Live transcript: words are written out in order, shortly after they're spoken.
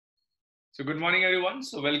So good morning, everyone.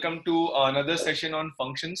 So welcome to another session on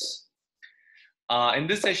functions. In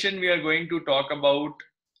this session, we are going to talk about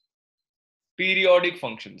periodic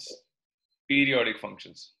functions. Periodic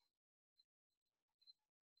functions.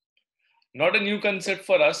 Not a new concept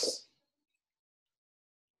for us.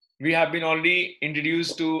 We have been already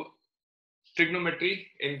introduced to trigonometry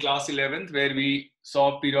in class 11th, where we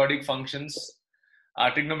saw periodic functions,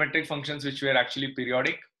 trigonometric functions which were actually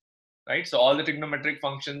periodic. Right? So all the trigonometric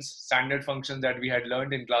functions, standard functions that we had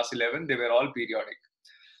learned in class 11, they were all periodic.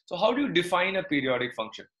 So how do you define a periodic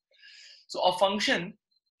function? So a function,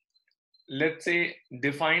 let's say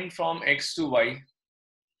defined from x to y,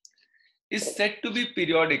 is said to be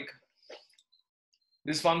periodic.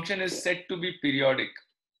 This function is said to be periodic.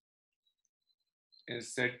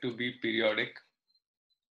 Is said to be periodic.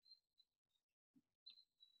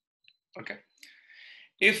 Okay.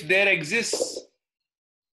 If there exists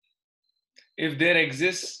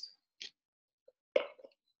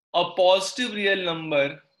a positive real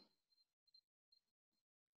number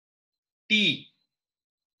t,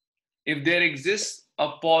 if there exists a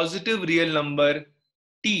positive real number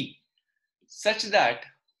t such that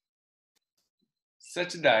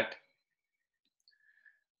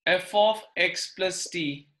f of x plus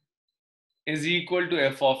t is equal to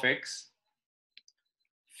f of x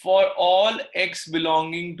for all x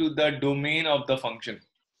belonging to the domain of the function.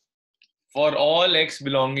 For all x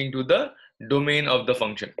belonging to the domain of the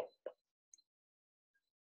function.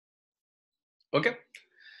 Okay.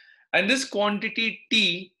 And this quantity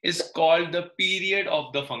t is called the period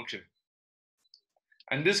of the function.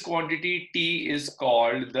 And this quantity t is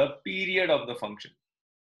called the period of the function.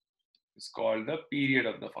 It's called the period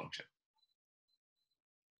of the function.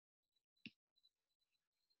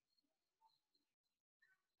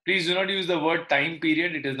 Please do not use the word time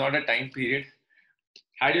period. It is not a time period.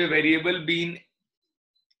 Had your variable been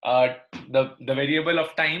the variable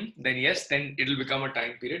of time, then yes, then it will become a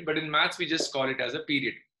time period. But in maths, we just call it as a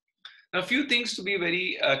period. Now, a few things to be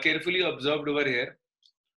very carefully observed over here.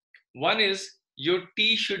 One is your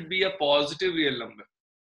t should be a positive real number.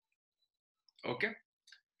 Okay.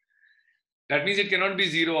 That means it cannot be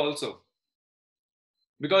zero also.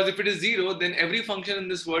 Because if it is zero, then every function in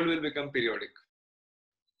this world will become periodic.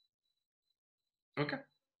 Okay.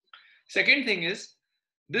 Second thing is,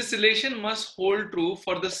 this relation must hold true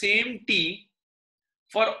for the same t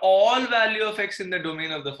for all value of x in the domain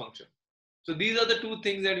of the function. So these are the two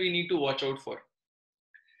things that we need to watch out for.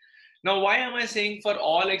 Now, why am I saying for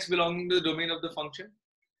all x belonging to the domain of the function?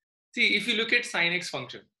 See, if you look at sin x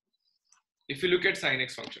function, if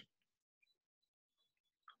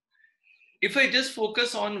I just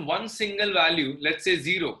focus on one single value, let's say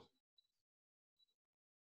 0.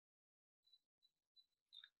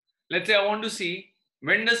 Let's say I want to see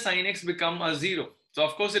when does sin x become a 0. So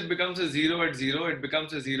of course it becomes a 0 at 0, it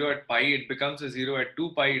becomes a 0 at pi, it becomes a 0 at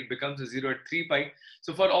 2 pi, it becomes a 0 at 3 pi.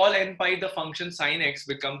 So for all n pi, the function sin x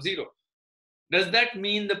becomes 0. Does that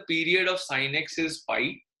mean the period of sin x is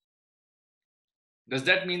pi? Does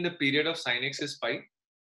that mean the period of sin x is pi?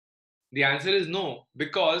 The answer is no,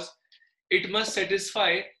 because it must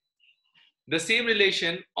satisfy the same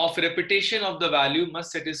relation of repetition of the value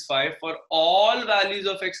must satisfy for all values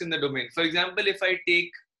of x in the domain. For example, if I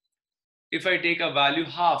take a value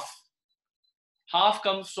half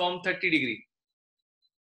comes from 30 degree.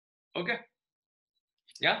 Okay.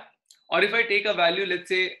 Yeah. Or if I take a value, let's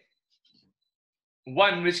say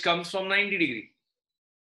 1, which comes from 90 degree.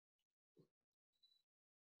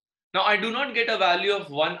 Now I do not get a value of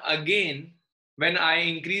 1 again when I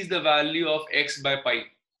increase the value of x by pi.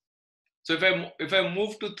 So if I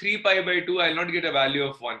move to 3 pi by 2, I'll not get a value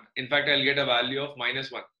of 1. In fact, I'll get a value of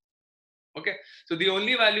 -1. Okay. So the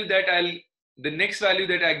only value that the next value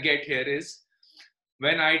that I get here is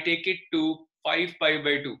when I take it to 5 pi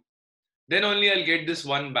by 2. Then only I'll get this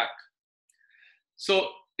 1 back.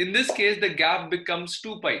 So in this case, the gap becomes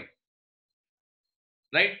 2 pi.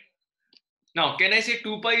 Right? Now, can I say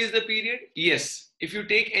 2 pi is the period? Yes. If you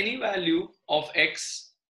take any value of x,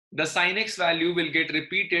 the sin x value will get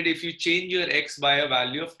repeated if you change your x by a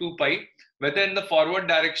value of 2 pi, whether in the forward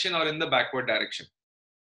direction or in the backward direction.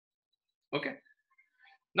 Okay.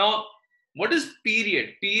 Now, what is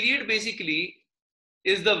period? Period basically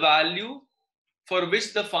is the value for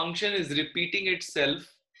which the function is repeating itself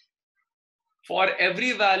for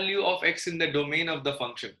every value of x in the domain of the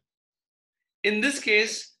function. In this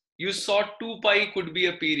case, you saw 2 pi could be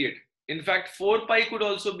a period. In fact, 4 pi could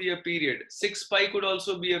also be a period. 6 pi could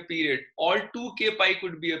also be a period. All 2k pi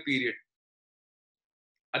could be a period.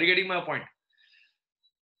 Are you getting my point?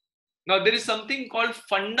 Now, there is something called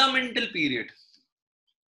fundamental period.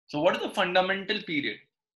 So what is the fundamental period?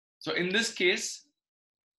 So in this case,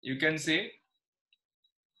 you can say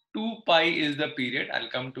 2 pi is the period. I'll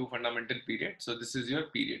come to fundamental period. So this is your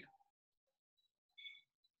period.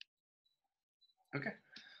 Okay.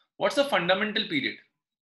 What's the fundamental period?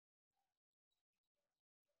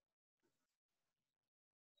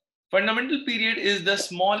 Fundamental period is the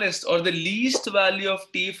smallest or the least value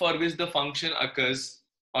of t for which the function occurs,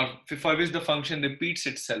 or for which the function repeats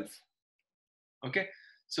itself. Okay.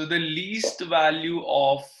 So the least value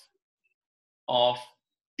of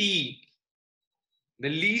t, the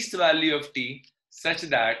least value of t such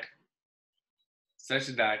that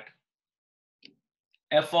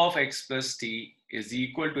f of x plus t is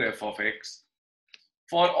equal to f of x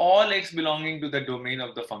for all x belonging to the domain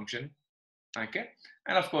of the function. Okay.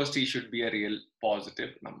 And of course, t should be a real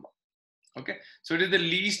positive number. Okay. So it is the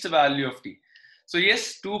least value of t. So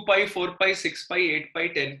yes, 2 pi, 4 pi, 6 pi, 8 pi,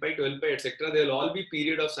 10 pi, 12 pi, etc. They'll all be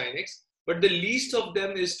period of sin x, but the least of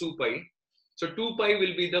them is 2 pi. So 2 pi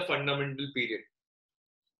will be the fundamental period.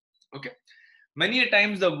 Okay. Many a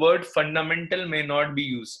times the word fundamental may not be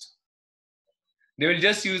used. They will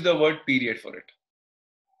just use the word period for it.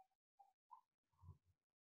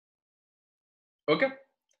 Okay.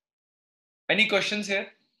 Any questions here?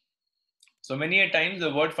 So many a times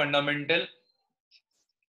the word fundamental,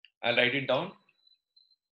 I'll write it down.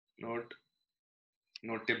 Note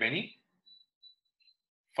many.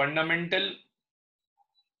 Fundamental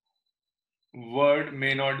word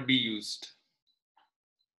may not be used.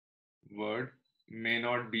 Word may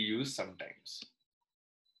not be used sometimes.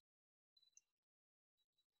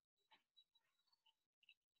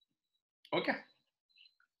 Okay.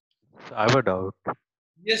 So I have a doubt.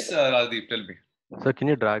 Yes, Rajdeep, tell me. So can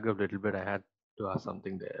you drag up a little bit? I had to ask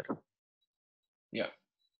something there. Yeah.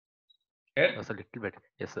 Here? That's a little bit.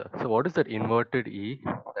 Yes, sir. So what is that inverted E?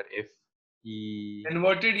 That if E.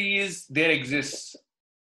 Inverted E is there exists.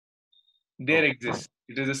 There Okay. exists.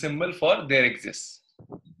 It is a symbol for there exists.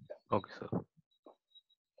 Okay, sir.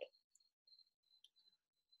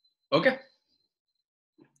 Okay.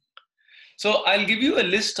 So I'll give you a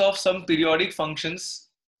list of some periodic functions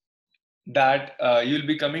that you'll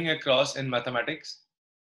be coming across in mathematics.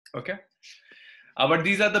 Okay. But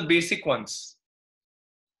these are the basic ones.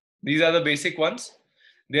 These are the basic ones.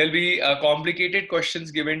 There'll be complicated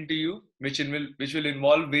questions given to you, which will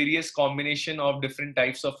involve various combination of different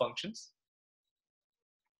types of functions.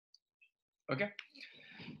 Okay.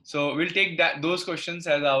 So we'll take those questions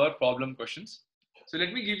as our problem questions. So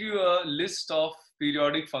let me give you a list of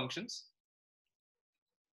periodic functions.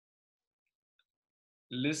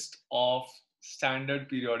 List of standard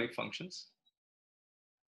periodic functions.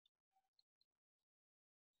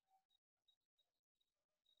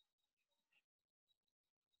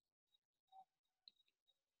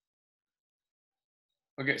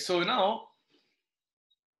 Okay, so now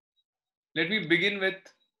let me begin with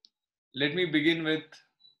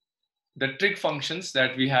the trig functions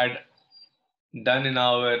that we had done in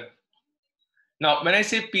our. Now when I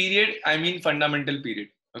say period, I mean fundamental period.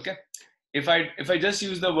 Okay, if I just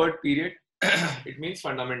use the word period, it means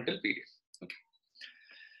fundamental period. Okay.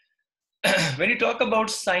 When you talk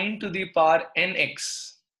about sine to the power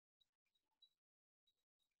nx,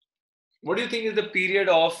 what do you think is the period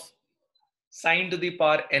of sine to the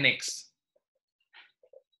power nx?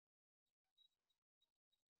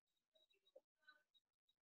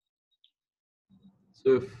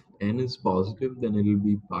 So if n is positive, then it will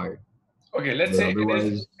be pi. Okay, let's But say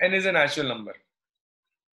otherwise, n is a natural number.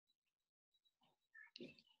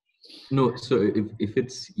 no. So if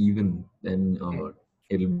it's even, then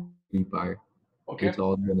it'll be pi. If it's Okay.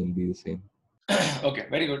 odd, then it'll be the same. Okay,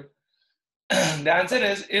 very good. The answer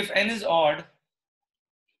is if n is odd,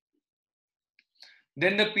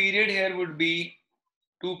 then the period here would be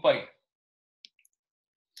 2 pi.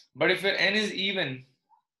 But if your n is even,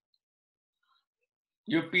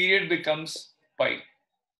 your period becomes pi.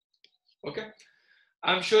 Okay.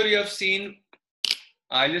 I'm sure you have seen,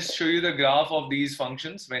 I'll just show you the graph of these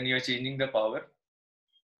functions when you're changing the power.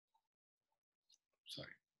 Sorry.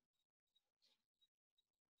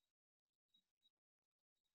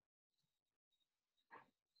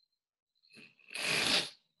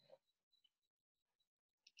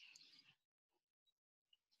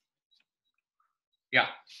 Yeah,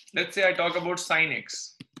 let's say I talk about sine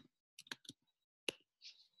x.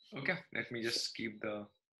 Okay, let me just keep the.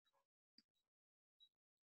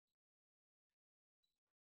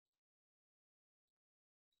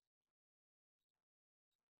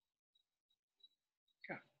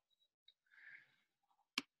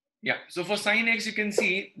 Yeah, so for sine x, you can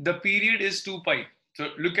see the period is 2 pi. So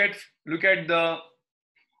look at the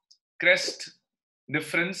crest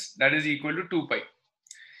difference, that is equal to 2 pi.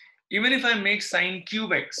 even if I make sine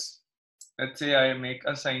cube x, let's say I make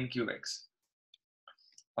a sine cube x,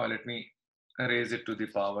 or let me raise it to the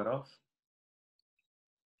power of,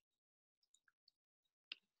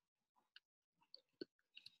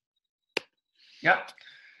 yeah.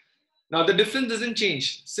 Now the difference doesn't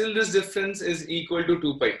change. Still this difference is equal to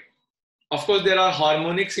 2 pi. Of course, there are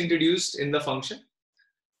harmonics introduced in the function,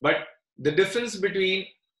 but the difference between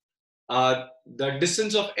the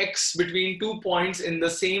distance of x between 2 points in the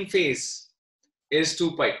same phase is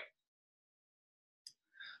 2 pi.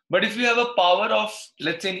 But if you have a power of,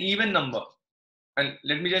 let's say, an even number, and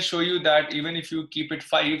let me just show you that even if you keep it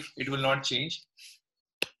 5, it will not change.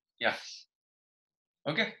 Yeah.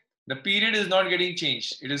 Okay. The period is not getting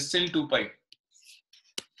changed. It is still 2 pi.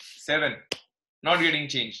 7, not getting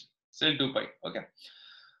changed. Still 2 pi. Okay.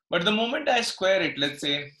 But the moment I square it, let's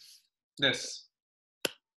say this,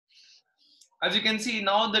 as you can see,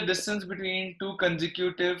 now the distance between two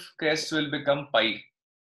consecutive crests will become pi.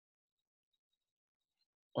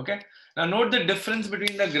 Okay. Now note the difference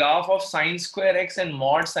between the graph of sine square x and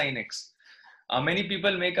mod sine x. Many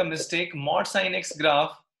people make a mistake. Mod sine x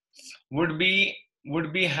graph would be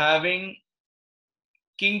having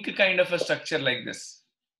kink kind of a structure like this.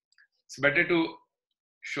 It's better to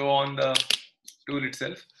show on the tool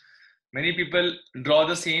itself. Many people draw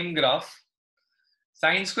the same graph.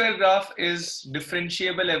 Sine square graph is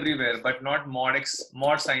differentiable everywhere, but not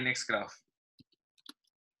mod sine x graph.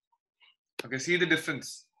 Okay, see the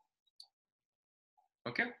difference.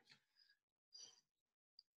 Okay.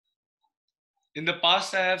 In the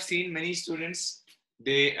past, I have seen many students,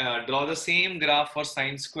 they draw the same graph for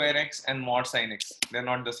sine square x and mod sine x. They're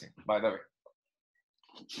not the same, by the way.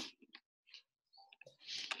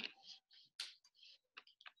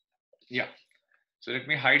 Yeah. So let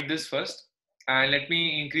me hide this first, and let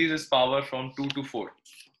me increase this power from 2 to 4.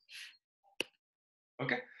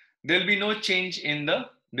 Okay. There'll be no change in the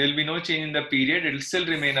period. It will still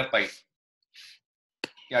remain a pi.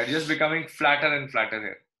 Yeah, it's just becoming flatter and flatter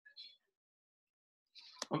here.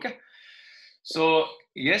 Okay. So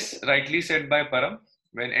yes, rightly said by Param.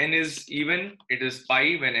 When n is even, it is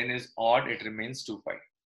pi. When n is odd, it remains 2 pi.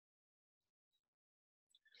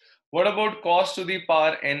 What about cos to the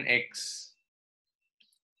power nx?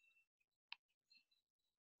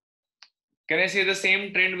 Can I say the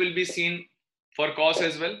same trend will be seen for cos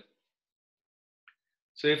as well?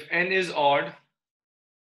 So if n is odd,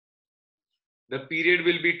 the period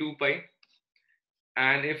will be 2 pi.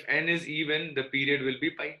 And if n is even, the period will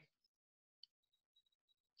be pi.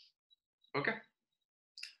 Okay.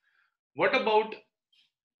 What about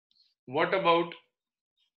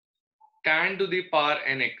tan to the power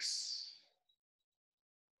nx?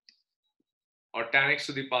 Or tan x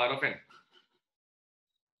to the power of n?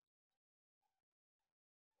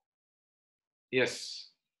 Yes.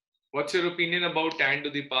 What's your opinion about tan to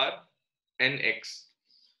the power nx?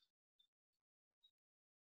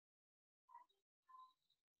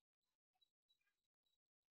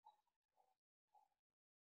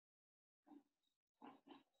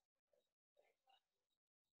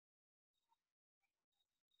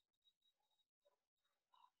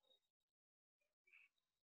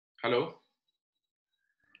 Hello?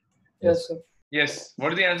 Yes, sir. Yes.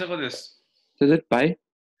 What is the answer for this? Is it pi?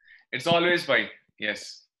 It's always pi.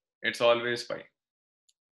 Yes. It's always pi.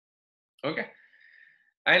 Okay.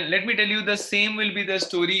 And let me tell you, the same will be the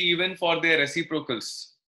story even for their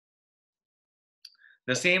reciprocals.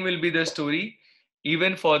 The same will be the story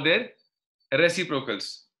even for their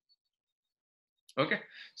reciprocals. Okay.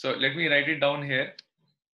 So let me write it down here.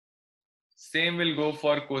 Same will go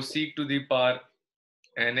for cosec to the power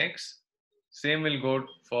nx. Same will go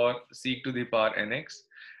for sec to the power nx.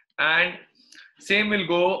 And same will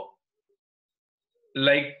go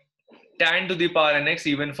like tan to the power nx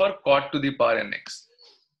even for cot to the power nx.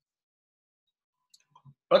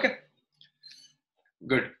 Okay.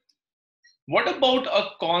 Good. What about a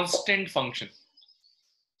constant function?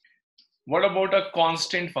 What about a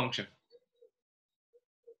constant function?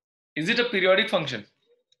 Is it a periodic function?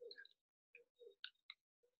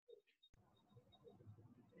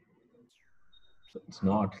 It's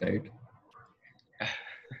not, right?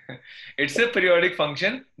 It's a periodic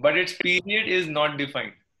function, but its period is not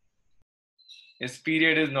defined. Its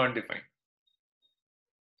period is not defined.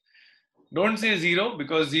 Don't say 0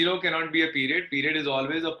 because 0 cannot be a period. Period is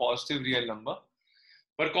always a positive real number.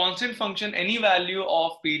 For constant function, any value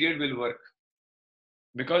of period will work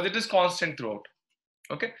because it is constant throughout.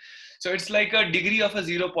 Okay. So it's like a degree of a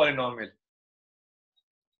 0 polynomial,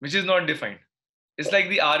 which is not defined. It's like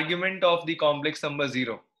the argument of the complex number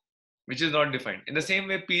 0, which is not defined. In the same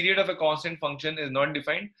way, period of a constant function is not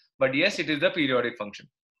defined, but yes, it is the periodic function.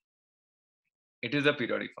 It is a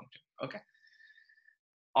periodic function. Okay.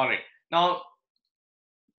 All right. Now,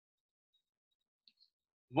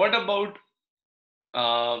 what about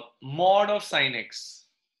mod of sin x?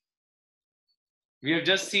 We have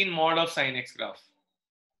just seen mod of sin x graph.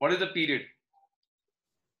 What is the period?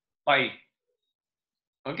 Pi.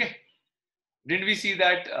 Okay. Didn't we see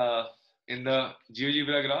that in the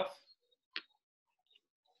GeoGebra graph?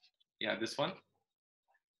 Yeah, this one.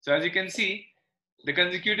 So as you can see, the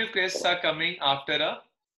consecutive crests are coming after a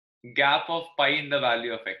gap of pi in the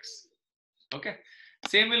value of x. Okay.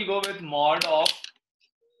 Same will go with mod of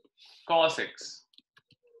cos x.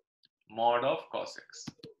 Mod of cos x.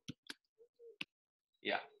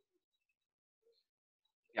 Yeah.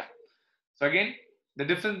 Yeah. So again, the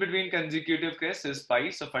difference between consecutive crests is pi.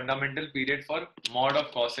 So fundamental period for mod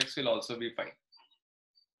of cos x will also be pi.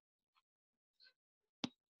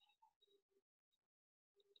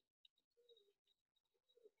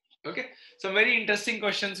 Okay. So very interesting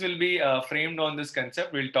questions will be framed on this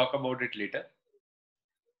concept. We'll talk about it later.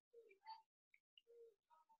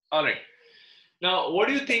 All right. Now, what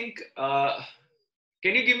do you think? Can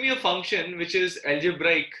you give me a function which is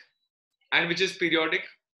algebraic and which is periodic?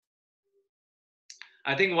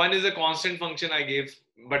 I think one is a constant function I gave,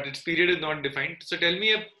 but its period is not defined. So tell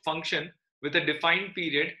me a function with a defined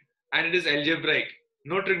period and it is algebraic,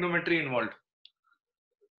 no trigonometry involved.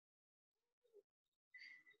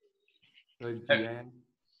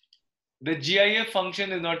 The GIF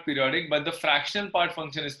function is not periodic, but the fractional part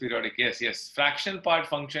function is periodic. Yes, yes. Fractional part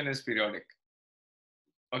function is periodic.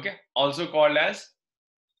 Okay. Also called as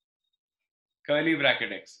curly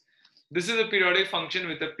bracket x. This is a periodic function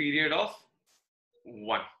with a period of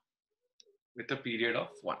 1. With a period of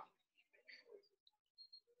 1.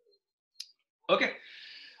 Okay.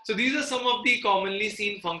 So these are some of the commonly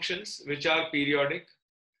seen functions which are periodic.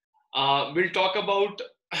 We'll talk about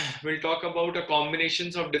a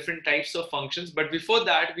combinations of different types of functions, but before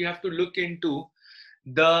that we have to look into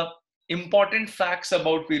the important facts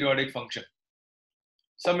about periodic function.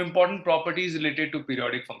 Some important properties related to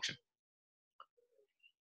periodic function.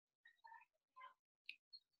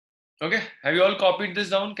 Okay, have you all copied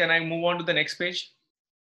this down? Can I move on to the next page?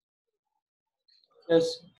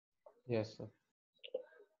 Yes. Yes, sir.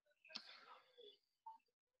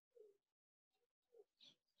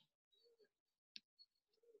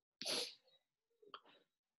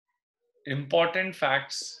 Important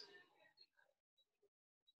facts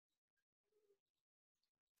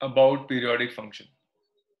about periodic function.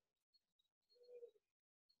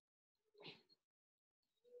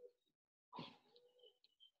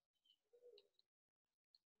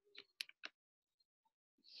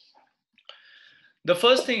 The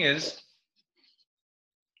first thing is,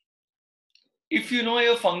 if you know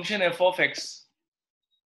your function f of x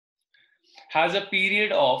has a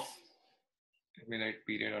period of, let me write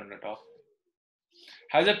period on the top,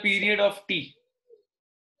 has a period of t,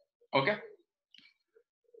 okay,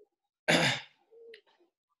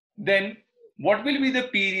 then what will be the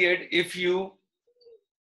period if you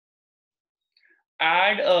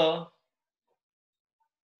add a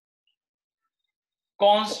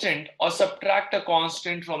constant or subtract a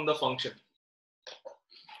constant from the function?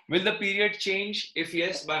 Will the period change? If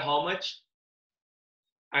yes, by how much?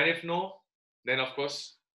 And if no, then of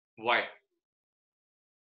course, why?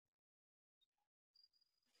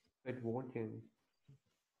 It won't change.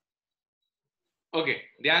 Okay,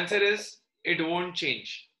 the answer is it won't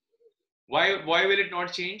change. Why will it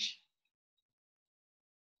not change?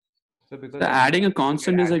 So because So adding a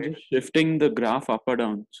constant is like just shifting the graph up or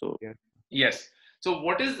down. So Yes. So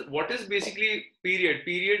what is basically period?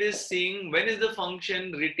 Period is saying when is the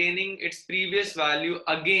function retaining its previous value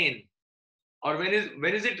again, or when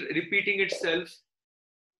is it repeating itself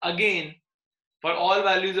again for all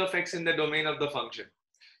values of x in the domain of the function.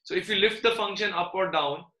 So if you lift the function up or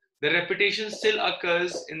down, the repetition still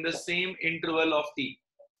occurs in the same interval of t.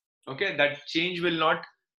 Okay, that change will not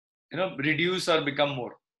reduce or become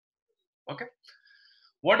more. Okay.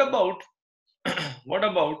 What about what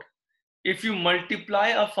about if you multiply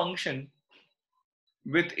a function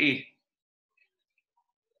with a?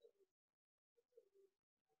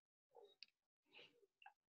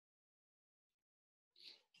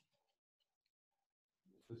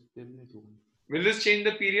 still it won't. Will this change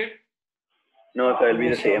the period? No, so it'll be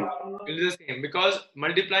the same. It is the same, because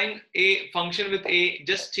multiplying a function with a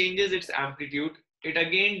just changes its amplitude. It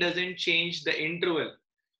again doesn't change the interval.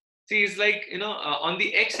 See, it's like, on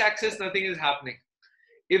the x-axis, nothing is happening.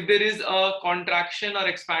 If there is a contraction or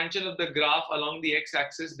expansion of the graph along the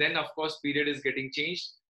x-axis, then of course period is getting changed.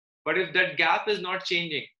 But if that gap is not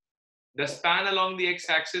changing, the span along the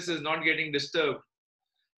x-axis is not getting disturbed,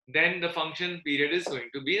 then the function period is going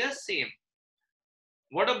to be the same.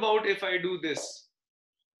 What about if I do this?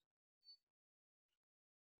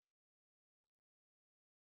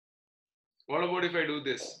 What about if I do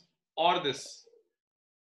this or this?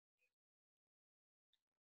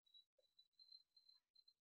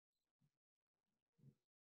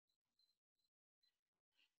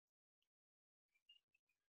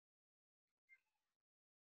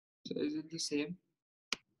 So is it the same?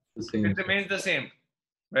 The same. It remains the same.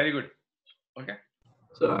 Very good. Okay.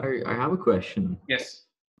 So I have a question. Yes.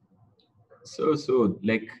 So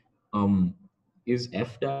like is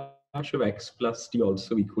f dash of x plus t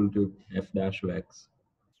also equal to f dash of x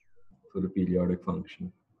for the periodic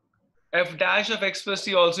function? F dash of x plus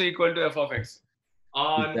t also equal to f of x. Is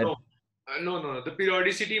that- No. The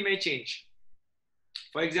periodicity may change.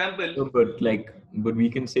 For example, No, but we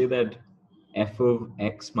can say that f of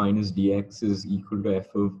x minus dx is equal to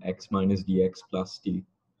f of x minus dx plus t,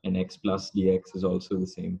 and x plus dx is also the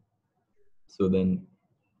same. So then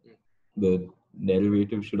the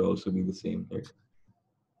derivative should also be the same, right?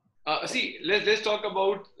 see, let's talk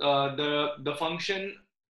about the function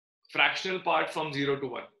fractional part from 0 to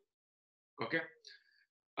 1. Okay.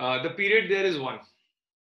 The period there is 1.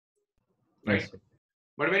 Right. Yes, sir.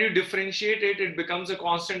 But when you differentiate it, it becomes a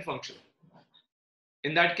constant function.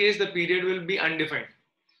 In that case, the period will be undefined.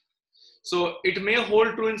 So it may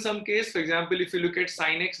hold true in some case. For example, if you look at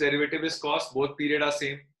sin x, derivative is cos, both period are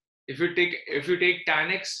same. If you take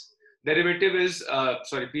tan x, derivative is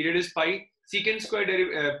period is pi. Secant square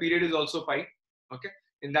period is also pi. Okay,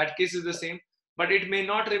 in that case is the same, but it may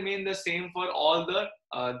not remain the same for all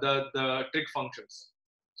the trig functions.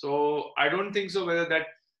 So I don't think so whether that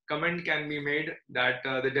comment can be made that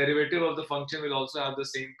the derivative of the function will also have the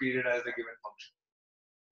same period as the given function.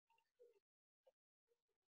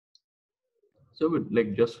 So but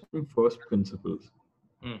like just from first principles,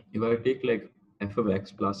 Hmm. if I take like f of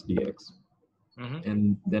x plus dx, Mhm.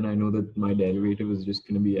 and then I know that my derivative is just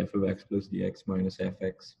going to be f of x plus dx minus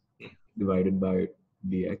fx divided by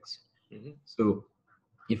dx. Mhm. So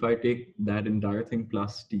if I take that entire thing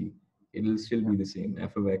plus t, it'll still be the same.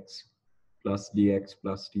 F of x plus dx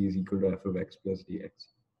plus t is equal to f of x plus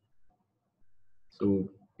dx.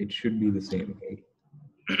 So it should be the same, right?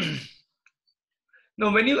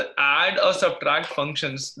 Now, when you add or subtract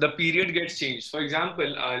functions, the period gets changed. For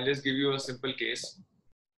example, I'll just give you a simple case.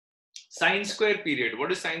 Sine square period.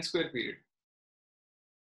 What is sine square period?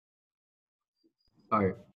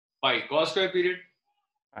 Pi. Pi. Cos square period.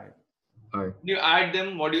 Pi. When you add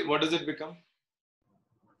them, what does it become?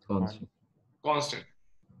 Constant. Constant,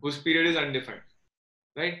 whose period is undefined,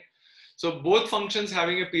 right? So both functions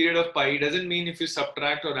having a period of pi doesn't mean if you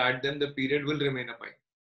subtract or add them, the period will remain a pi.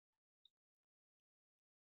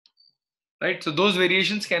 Right? So those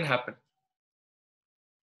variations can happen.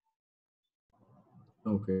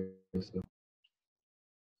 Okay, so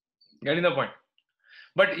Getting the point.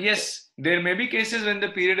 But yes, there may be cases when the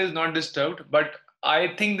period is not disturbed, but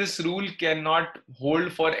I think this rule cannot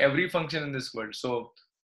hold for every function in this world. So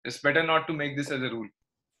it's better not to make this as a rule.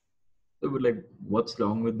 but like, what's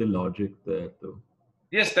wrong with the logic there, though?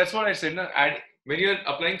 Yes, that's what I said. No? When you're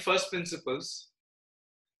applying first principles,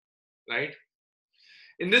 right?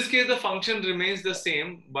 In this case, the function remains the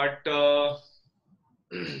same, but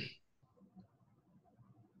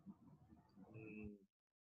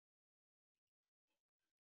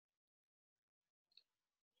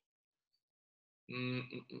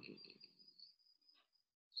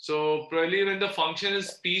so probably when the function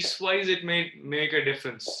is piecewise, it may make a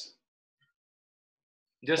difference.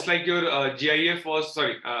 Just like your GIF was,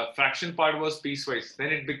 fraction part was piecewise,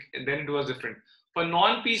 then it was different. For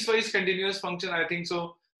non-piecewise continuous function, I think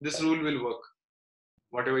so this rule will work,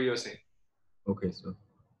 whatever you're saying. Okay, so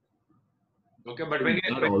Okay, but when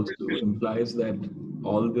that also implies that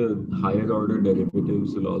all the higher order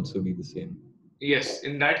derivatives will also be the same. Yes,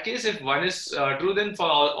 in that case, if one is true, then for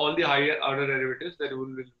all the higher order derivatives, the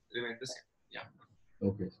rule will remain the same. Yeah.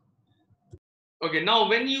 Okay. Okay, now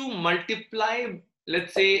when you multiply,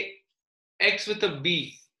 let's say, x with a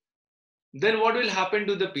b, then what will happen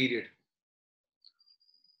to the period?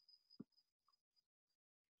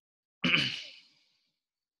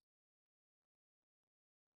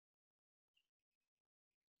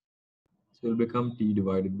 So it'll become t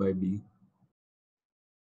divided by b.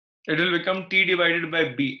 It will become t divided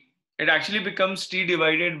by b. It actually becomes t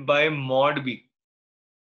divided by mod b.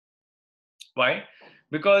 Why?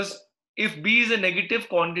 Because if b is a negative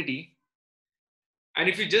quantity, and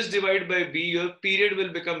if you just divide by b, your period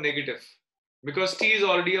will become negative because t is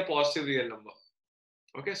already a positive real number.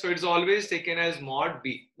 Okay, so it's always taken as mod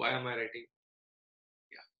b. Why am I writing?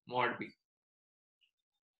 Yeah, mod b.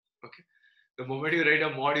 Okay. The moment you write a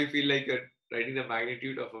mod, you feel like you're writing the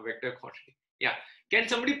magnitude of a vector quantity. Yeah. Can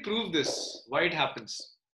somebody prove this? Why it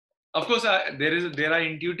happens? Of course, there are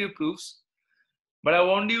intuitive proofs, but I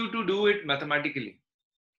want you to do it mathematically.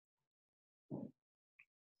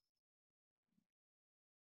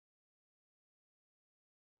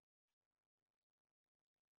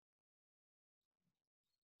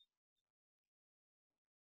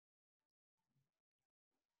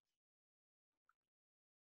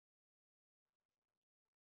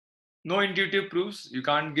 No intuitive proofs. You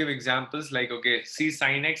can't give examples like, okay, see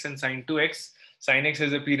sine x and sine 2x. Sine x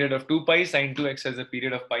has a period of 2 pi, sine 2x has a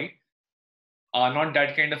period of pi. Not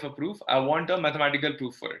that kind of a proof. I want a mathematical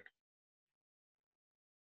proof for it.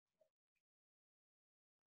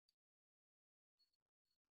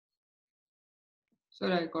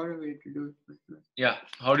 Sir, I got a way to do it. Yeah.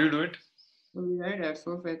 How do you do it? So we write f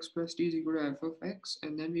of x plus t is equal to f of x,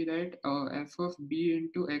 and then we write f of b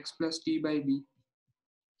into x plus t by b.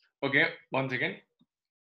 Okay, once again.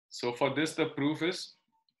 So for this, the proof is,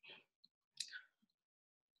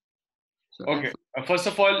 So okay. First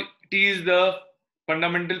of all, t is the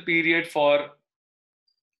fundamental period for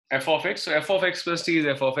f of x. So f of x plus t is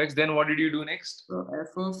f of x. Then what did you do next? So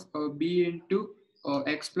f of b into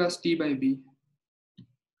x plus t by b.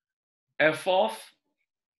 F of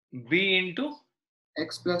b into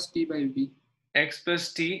X plus t by b. x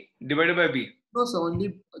plus t divided by b. No, so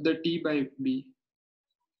only the t by b.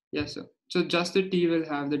 Yes, sir. So just the t will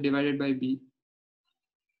have the divided by b.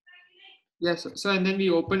 Yes, sir. So and then we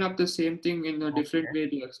open up the same thing in a different way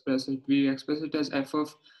to express it. We express it as f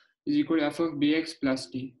of is equal to f of bx plus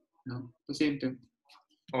t. No, the same thing.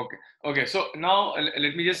 Okay. Okay. So now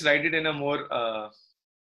let me just write it in a more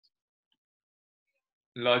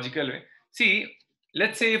logical way. See,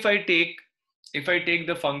 let's say if I take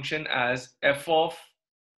the function as f of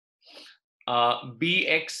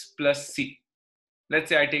bx plus c. Let's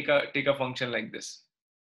say I take a function like this.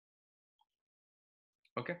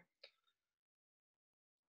 Okay.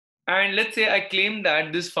 And let's say I claim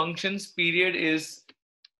that this function's period is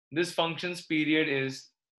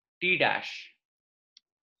t dash.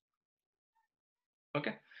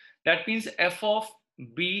 Okay. That means f of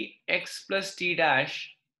bx plus t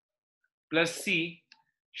dash plus c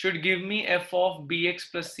should give me f of bx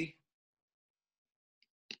plus c.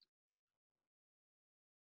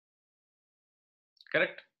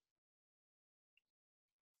 Correct?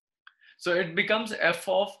 So it becomes f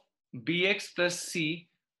of bx plus c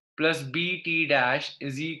plus bt dash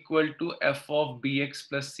is equal to f of bx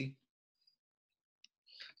plus c.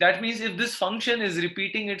 That means if this function is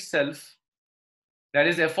repeating itself, that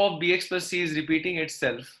is f of bx plus c is repeating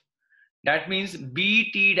itself, that means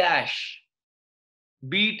bt dash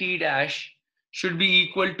should be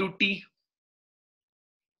equal to t.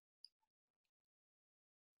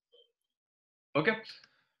 Okay.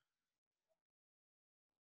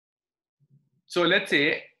 So let's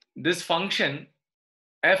say this function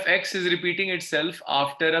fx is repeating itself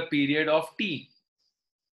after a period of t.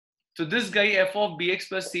 So this guy f of bx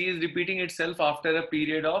plus c is repeating itself after a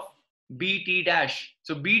period of bt dash.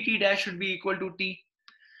 So bt dash should be equal to t.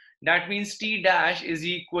 That means t dash is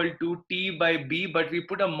equal to t by b, but we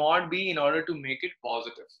put a mod b in order to make it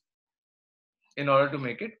positive.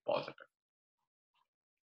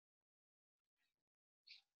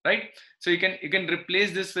 Right? So you can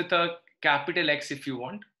replace this with a capital X if you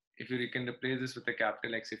want. You can replace this with a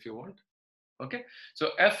capital X if you want. Okay. So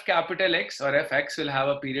f capital X or fx will have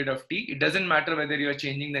a period of t. It doesn't matter whether you are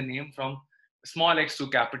changing the name from small x to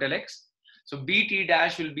capital X. So bt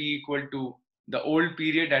dash will be equal to the old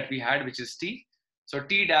period that we had, which is t. So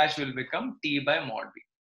t dash will become t by mod b.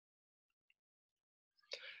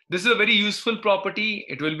 This is a very useful property.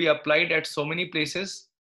 It will be applied at so many places.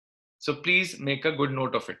 So please make a good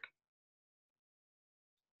note of it.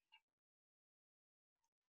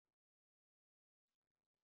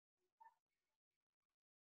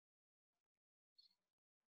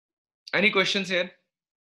 Any questions here?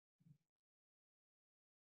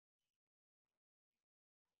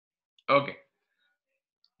 Okay.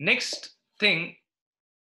 Next thing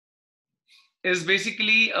is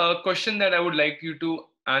basically a question that I would like you to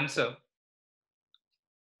answer.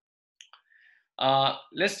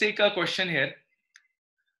 Let's take a question here.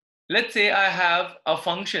 Let's say I have a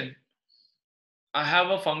function.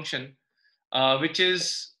 Which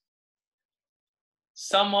is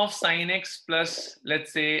sum of sin x plus,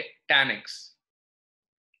 let's say, tan x.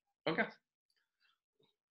 Okay.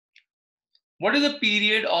 What is the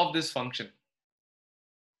period of this function?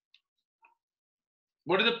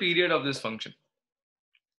 What is the period of this function?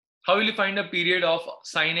 How will you find a period of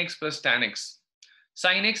sin x plus tan x?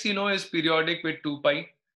 Sin x, is periodic with 2 pi.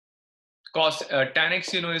 tan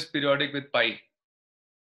x is periodic with pi.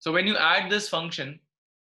 So when you add this function,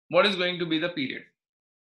 what is going to be the period?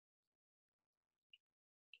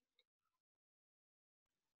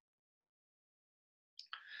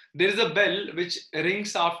 There is a bell which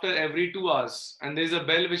rings after every 2 hours, and there is a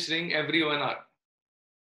bell which rings every 1 hour,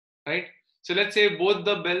 right? So let's say both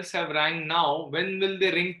the bells have rang now. When will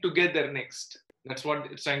they ring together next? That's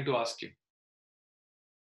what it's trying to ask you.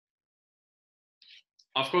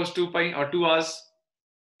 Of course, 2 pi or 2 hours,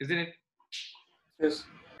 isn't it? Yes.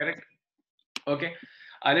 Correct. Okay.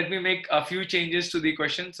 Let me make a few changes to the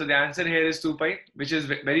question. So the answer here is 2 pi, which is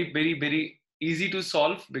very, very, very easy to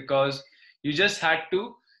solve because you just had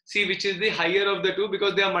to see which is the higher of the two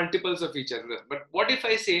because they are multiples of each other. But what if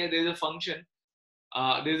I say there's a function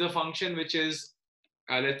which is,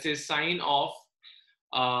 let's say, sine of,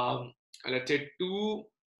 let's say 2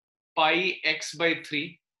 pi x by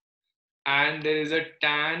 3, and there is a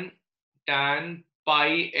tan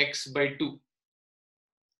pi x by 2.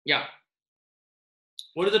 Yeah.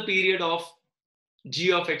 What is the period of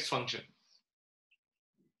g of x function?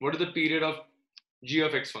 What is the period of g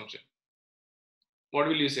of x function? What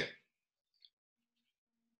will you say?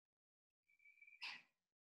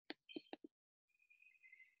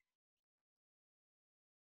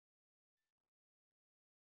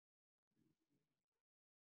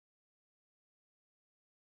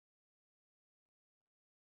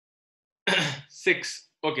 Six.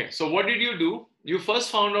 Okay, so what did you do? You first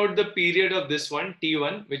found out the period of this one,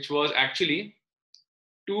 t1, which was actually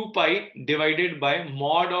 2 pi divided by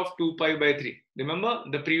mod of 2 pi by 3. Remember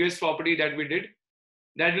the previous property that we did?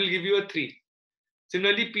 That will give you a 3.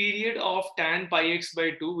 Similarly, period of tan pi x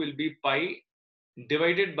by 2 will be pi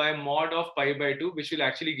divided by mod of pi by 2, which will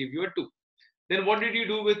actually give you a 2. Then what did you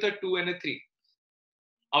do with a 2 and a 3?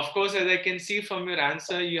 Of course, as I can see from your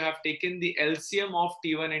answer, you have taken the LCM of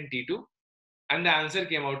t1 and t2, and the answer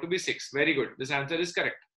came out to be 6. Very good. This answer is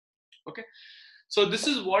correct. Okay. So this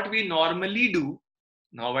is what we normally do.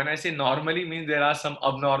 Now, when I say normally, means there are some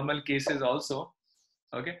abnormal cases also.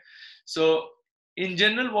 Okay. So in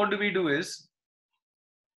general, what do we do is,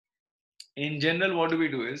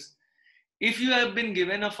 if you have been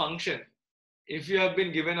given a function,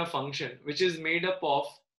 which is made up of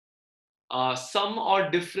sum or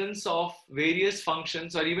difference of various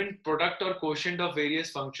functions, or even product or quotient of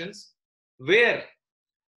various functions, where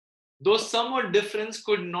those sum or difference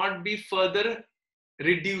could not be further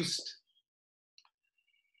reduced.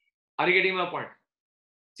 Are you getting my point?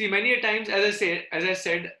 See, many a times, as I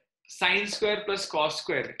said, sine square plus cos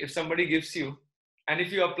square, if somebody gives you, and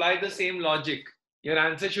if you apply the same logic, your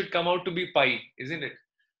answer should come out to be pi, isn't it?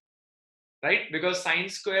 Right? Because sine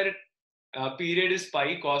square period is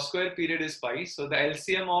pi, cos square period is pi. So the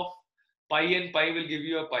LCM of pi and pi will give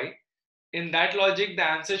you a pi. In that logic, the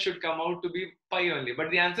answer should come out to be pi only.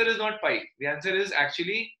 But the answer is not pi. The answer is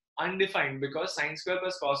actually undefined because sine square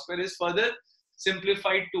plus cos square is further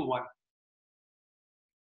simplified to 1.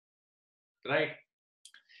 Right?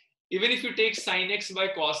 Even if you take sine x by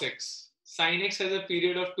cos x, sine x has a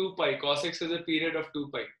period of 2 pi, cos x has a period of 2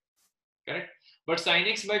 pi. Correct? But sine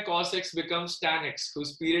x by cos x becomes tan x,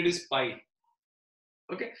 whose period is pi.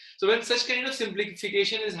 Okay, so when such kind of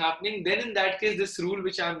simplification is happening, then in that case, this rule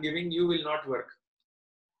which I am giving you will not work.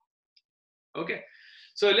 Okay,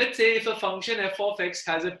 so let's say if a function f of x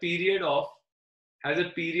has a period of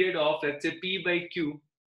let's say p by q,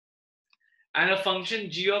 and a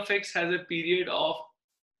function g of x has a period of,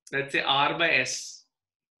 let's say, r by s.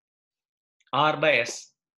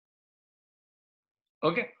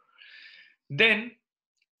 Okay, then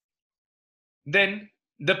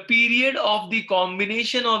the period of the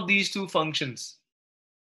combination of these two functions,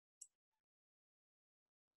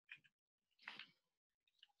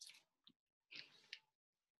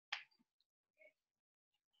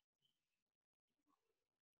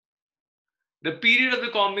 the period of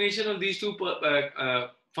the combination of these two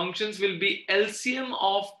functions will be LCM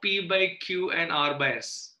of p by q and r by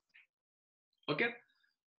s. Okay,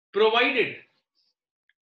 provided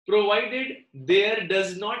there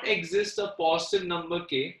does not exist a positive number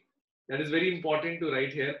k. That is very important to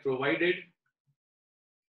write here. Provided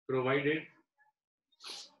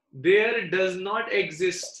there does not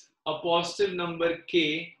exist a positive number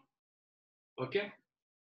k, okay,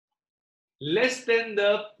 less than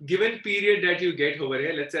the given period that you get over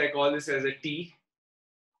here. Let's say I call this as a t.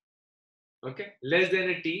 Okay, less than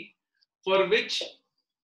a t, for which,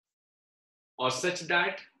 or such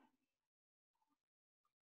that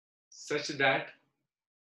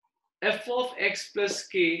f of x plus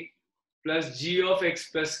k plus g of x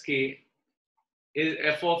plus k is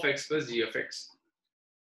f of x plus g of x.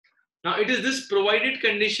 Now it is this provided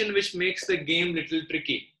condition which makes the game little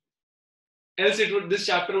tricky. Else this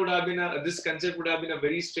chapter would have been this concept would have been a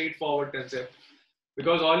very straightforward concept,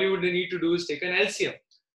 because all you would need to do is take an LCM.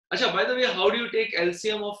 Acha, by the way, how do you take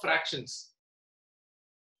LCM of fractions?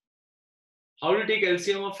 How do you take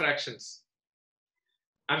LCM of fractions?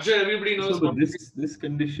 I'm sure everybody knows. So, but this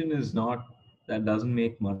condition is not, that doesn't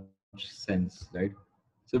make much sense, right?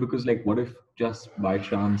 So because like, what if just by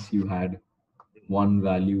chance you had one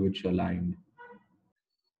value which aligned?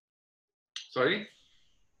 Sorry?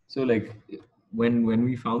 So like, when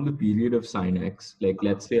we found the period of sine x, like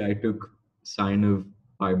let's say I took sine of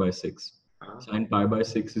pi by 6. Sine pi by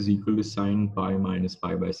 6 is equal to sine pi minus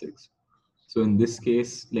pi by 6. So in this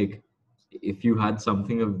case, like if you had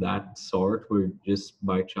something of that sort where just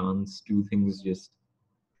by chance two things just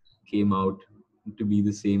came out to be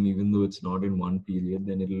the same even though it's not in one period,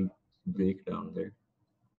 then it'll break down there.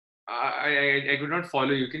 I could not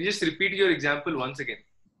follow you. Can you just repeat your example once again?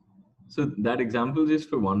 So that example is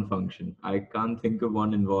for one function. I can't think of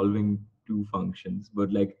one involving two functions,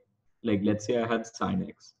 but like let's say I had sine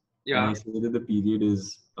x, and I say that the period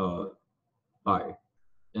is pi,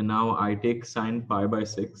 and now I take sine pi by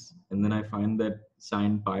 6, and then I find that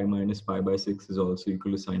sine pi minus pi by 6 is also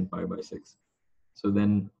equal to sine pi by 6. So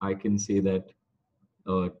then I can say that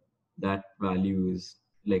that value is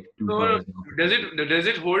like 2 pi is not. Does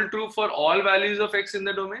it hold true for all values of x in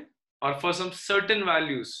the domain, or for some certain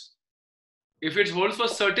values? If it holds for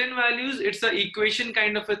certain values, it's an equation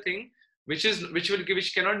kind of a thing, which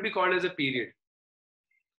cannot be called as a period.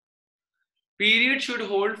 Period should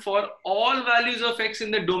hold for all values of x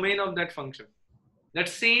in the domain of that function. That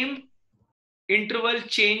same interval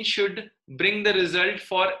change should bring the result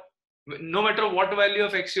for no matter what value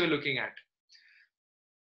of x you're looking at.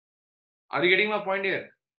 Are you getting my point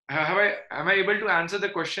here? Am I able to answer the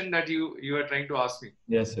question that you are trying to ask me?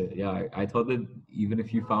 Yes, sir. Yeah, I thought that even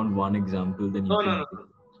if you found one example, then you No.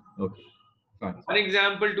 Okay, fine. One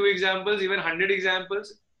example, two examples, even 100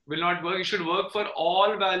 examples will not work. It should work for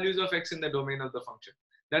all values of x in the domain of the function.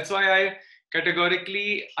 That's why I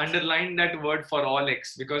categorically underlined that word for all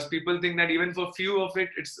x, because people think that even for few of it,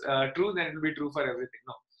 it's true, then it will be true for everything.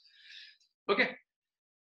 No. Okay.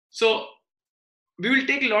 So we will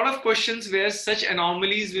take a lot of questions where such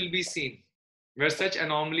anomalies will be seen.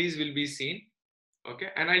 Okay.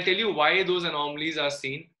 And I'll tell you why those anomalies are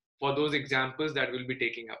seen for those examples that we'll be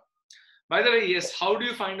taking up. By the way, yes, how do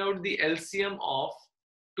you find out the LCM of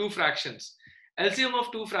two fractions? LCM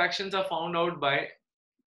of two fractions are found out by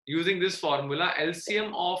using this formula,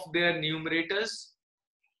 LCM of their numerators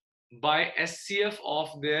by SCF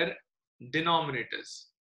of their denominators.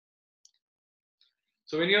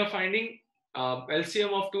 So when you are finding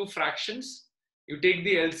LCM of two fractions, you take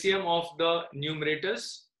the LCM of the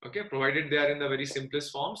numerators, okay, provided they are in the very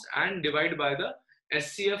simplest forms, and divide by the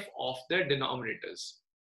SCF of their denominators.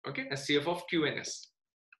 Okay, SCF of Q and S.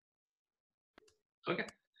 Okay.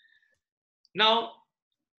 Now,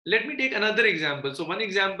 let me take another example. So one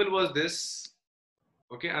example was this.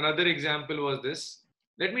 Okay, another example was this.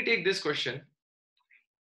 Let me take this question.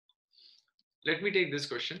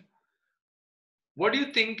 What do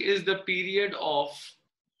you think is the period of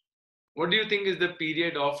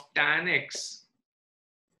tan x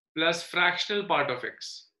plus fractional part of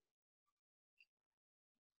x?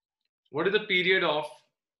 What is the period of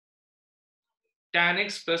tan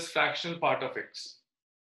x plus fractional part of x?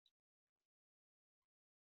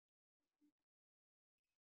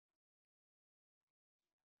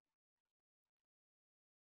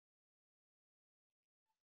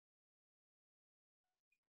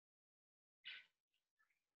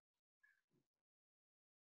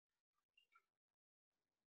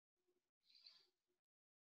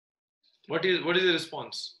 What is the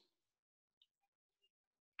response?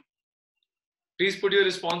 Please put your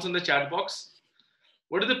response in the chat box.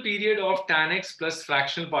 What is the period of tan x plus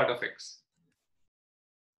fractional part of x?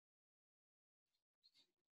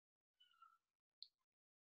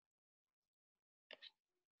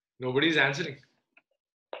 Nobody is answering.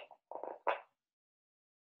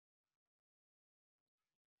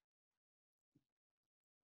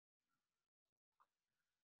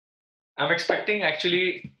 I'm expecting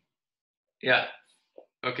actually, yeah,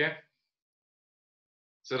 okay.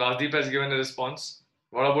 So Rajdeep has given a response.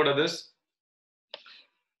 What about others?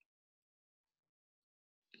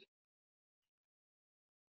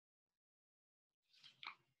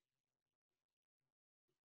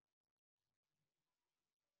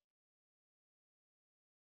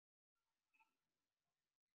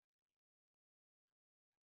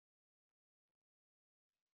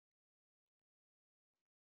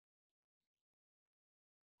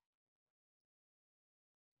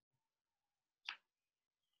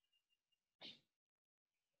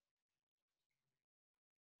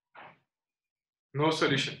 No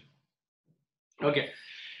solution. Okay.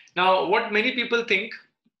 Now, what many people think,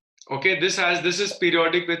 okay, this is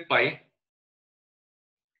periodic with pi.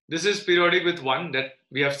 This is periodic with 1. That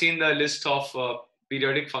we have seen the list of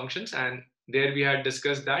periodic functions, and there we had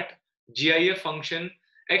discussed that GIF function,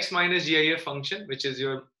 x minus GIF function, which is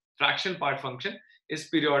your fraction part function, is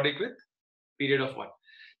periodic with period of 1.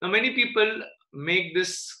 Now, many people make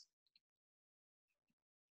this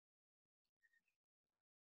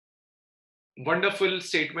wonderful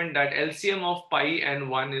statement that LCM of pi and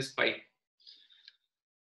 1 is pi.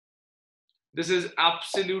 This is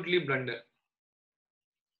absolutely blunder.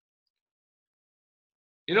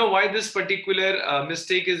 You know why this particular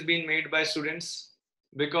mistake is being made by students?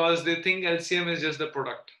 Because they think LCM is just the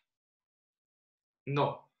product.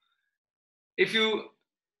 No. If you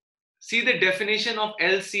see the definition of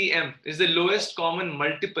LCM is the lowest common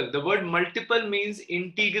multiple. The word multiple means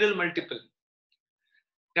integral multiple.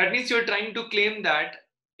 That means you're trying to claim that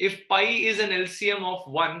if pi is an LCM of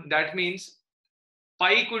 1, that means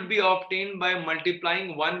pi could be obtained by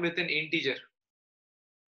multiplying 1 with an integer.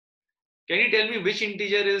 Can you tell me which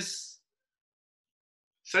integer is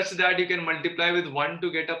such that you can multiply with 1 to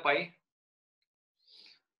get a pi?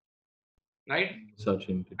 Right? Such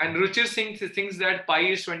integer. And Ruchir thinks that pi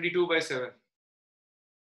is 22 by 7.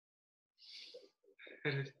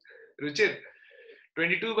 Ruchir,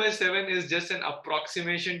 22 by 7 is just an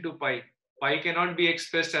approximation to pi. Pi cannot be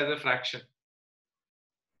expressed as a fraction.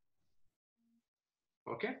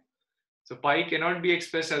 Okay? So pi cannot be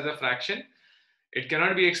expressed as a fraction. It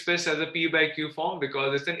cannot be expressed as a p by q form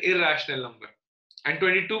because it's an irrational number. And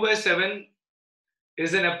 22 by 7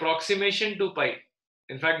 is an approximation to pi.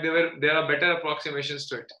 In fact, there are better approximations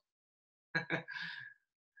to it.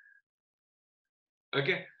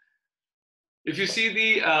 Okay. If you see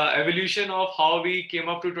the evolution of how we came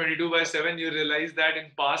up to 22 by 7, you realize that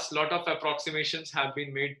in past, lot of approximations have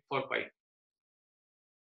been made for pi.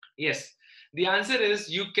 Yes, the answer is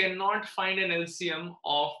you cannot find an LCM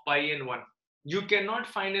of pi and 1. You cannot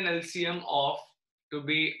find an LCM of, to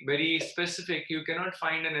be very specific, you cannot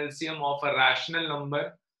find an LCM of a rational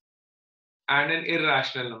number and an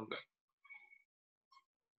irrational number.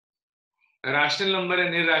 A rational number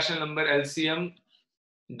and irrational number LCM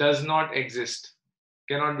does not exist,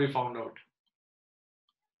 cannot be found out.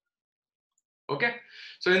 Okay,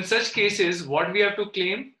 so in such cases, what we have to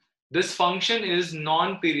claim, this function is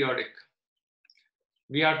non-periodic.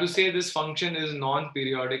 We have to say this function is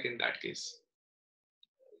non-periodic in that case.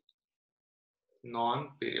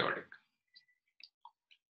 Non-periodic.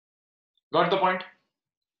 Got the point?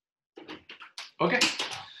 Okay,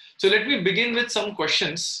 so let me begin with some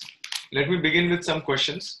questions.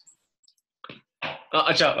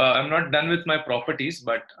 I'm not done with my properties,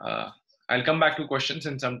 but I'll come back to questions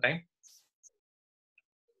in some time.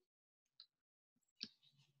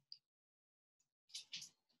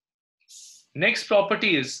 Next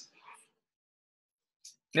property is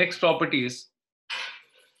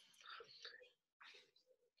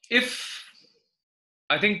if,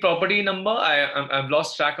 I think property number, I've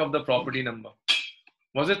lost track of the property number.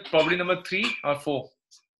 Was it property number 3 or 4?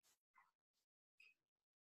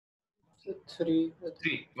 3.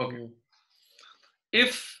 3, okay.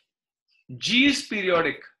 If G is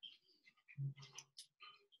periodic,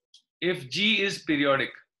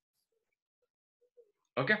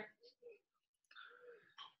 okay,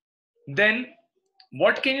 then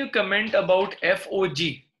what can you comment about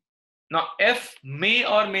FOG? Now, F may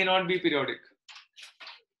or may not be periodic.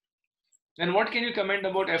 Then what can you comment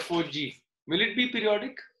about FOG? Will it be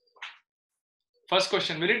periodic? First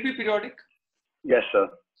question, will it be periodic? Yes, sir.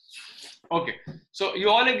 Okay, so you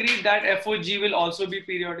all agree that FOG will also be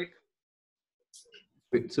periodic?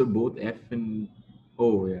 Wait, so both F and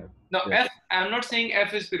O, yeah. Now, Yeah. F, I'm not saying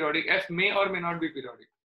F is periodic. F may or may not be periodic.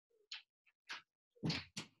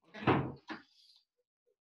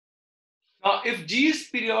 Now, if G is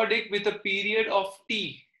periodic with a period of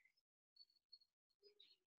T,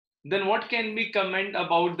 then what can we comment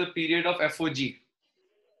about the period of FOG?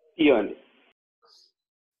 T only.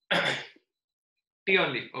 T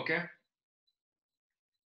only, okay.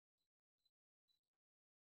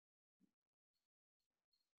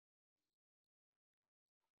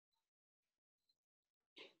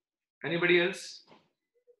 Anybody else?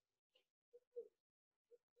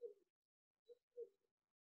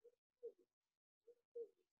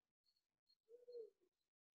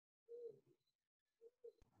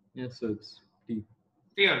 Yeah, so it's T.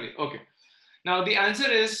 T only, okay. Now the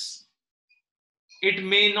answer is it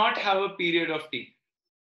may not have a period of T.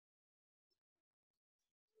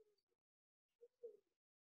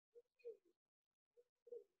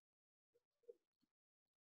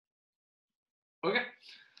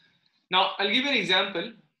 Now, I'll give you an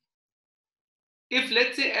example. If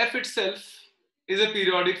let's say f itself is a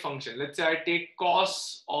periodic function, let's say I take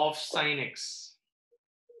cos of sine x.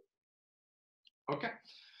 Okay.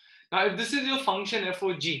 Now, if this is your function f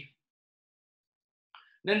of g,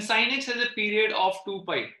 then sine x has a period of 2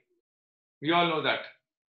 pi. We all know that.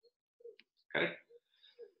 Correct?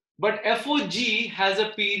 But f of g has a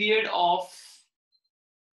period of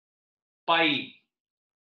pi.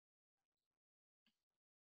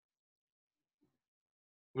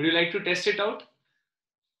 Would you like to test it out?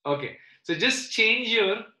 Okay. So just change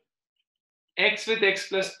your x with x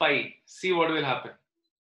plus pi. See what will happen.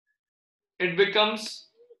 It becomes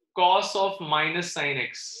cos of minus sine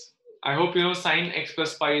x. I hope you know sine x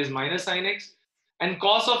plus pi is minus sine x. And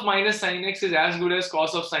cos of minus sine x is as good as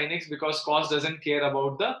cos of sine x because cos doesn't care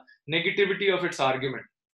about the negativity of its argument.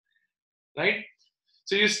 Right?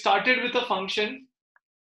 So you started with a function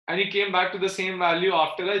and you came back to the same value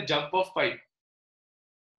after a jump of pi.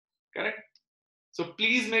 Correct? So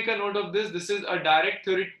please make a note of this. This is a direct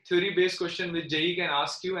theory-based question which JEE can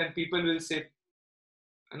ask you, and people will say,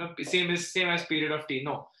 you know, same as period of t.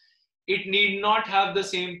 No, it need not have the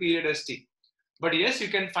same period as t. But yes, you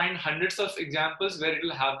can find hundreds of examples where it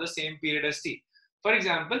will have the same period as t. For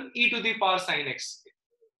example, e to the power sine x,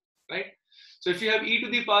 right? So if you have e to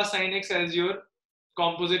the power sine x as your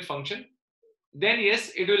composite function, then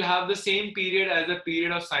yes, it will have the same period as the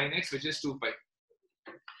period of sine x, which is 2 pi.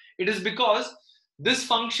 It is because this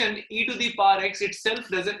function e to the power x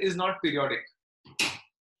itself is not periodic.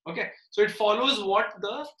 Okay, so it follows what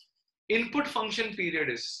the input function period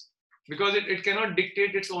is, because it cannot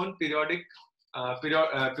dictate its own periodicity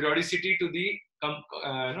to the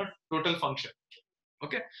total function.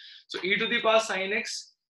 Okay, so e to the power sine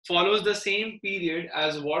x follows the same period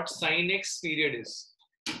as what sine x period is.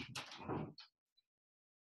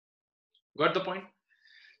 Got the point?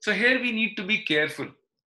 So here we need to be careful.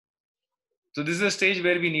 So this is a stage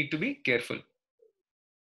where we need to be careful.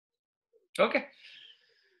 Okay.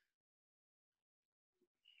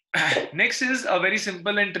 Next is a very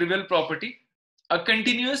simple and trivial property. A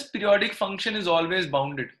continuous periodic function is always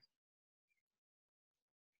bounded.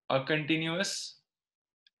 A continuous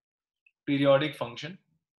periodic function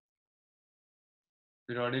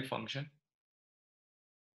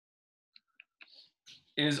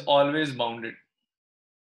is always bounded.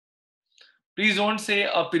 Please don't say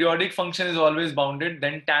a periodic function is always bounded,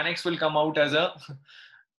 then tan x will come out as a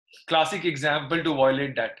classic example to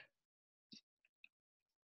violate that.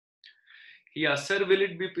 Yeah, sir, will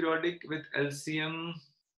it be periodic with LCM?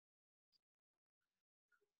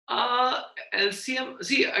 LCM,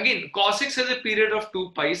 see again, cos x has a period of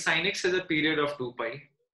 2 pi, sin x has a period of 2 pi.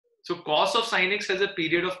 So cos of sin x has a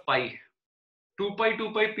period of pi. 2 pi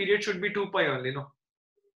period should be 2 pi only, no?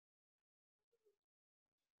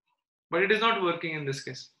 But it is not working in this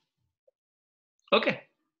case. Okay.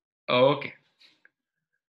 Okay.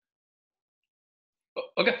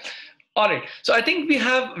 Okay. All right. So I think we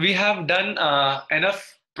have done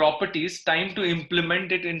enough properties. Time to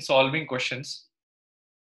implement it in solving questions.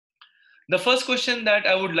 The first question that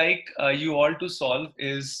I would like you all to solve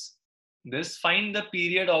is this: find the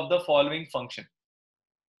period of the following function.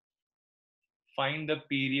 Find the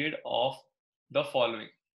period of the following.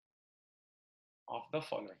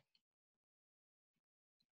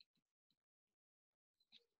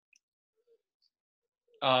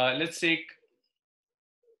 Let's take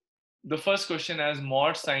the first question as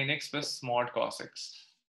mod sin x plus mod cos x.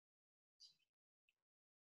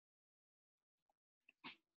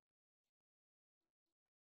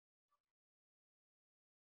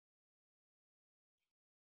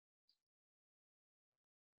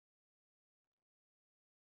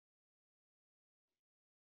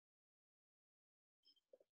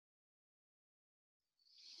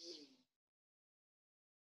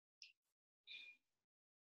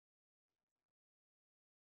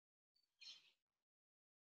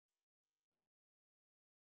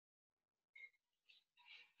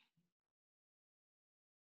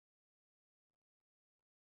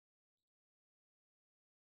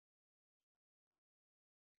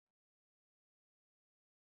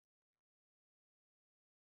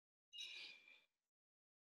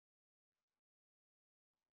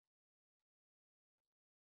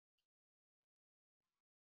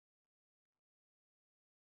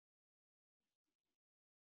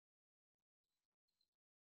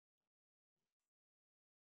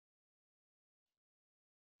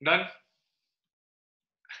 Done?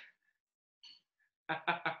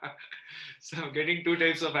 So I'm getting two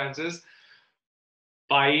types of answers.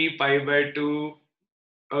 Pi by 2.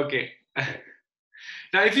 Okay.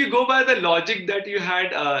 Now, if you go by the logic that you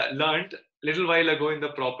had learned, little while ago in the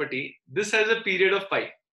property, this has a period of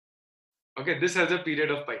pi. Okay, this has a period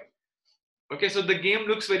of pi. Okay, so the game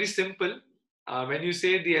looks very simple. When you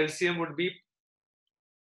say the LCM would be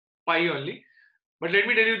pi only. But let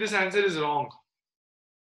me tell you, this answer is wrong.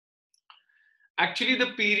 Actually,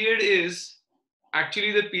 the period is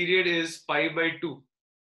pi by 2.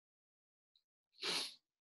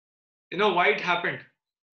 You know why it happened?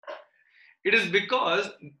 It is because,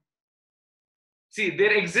 see,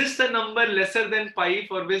 there exists a number lesser than pi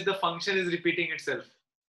for which the function is repeating itself.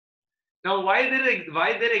 Now, why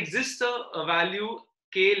there exists a value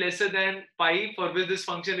k lesser than pi for which this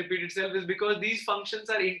function repeats itself is because these functions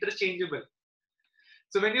are interchangeable.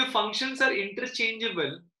 So when your functions are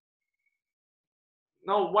interchangeable,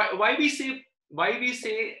 now why we say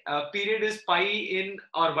period is pi in,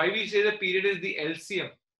 or why we say the period is the LCM?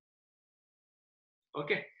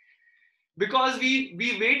 Okay, because we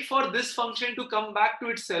wait for this function to come back to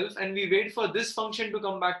itself, and we wait for this function to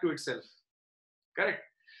come back to itself. Correct.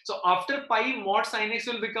 So after pi, mod sin x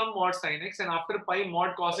will become mod sin x, and after pi,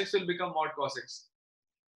 mod cos x will become mod cos x.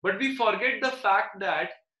 But we forget the fact that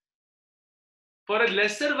for a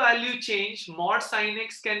lesser value change, mod sin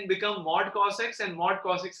x can become mod cos x, and mod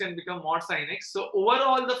cos x can become mod sin x. So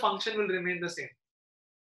overall, the function will remain the same.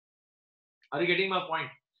 Are you getting my point?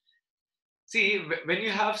 See, when you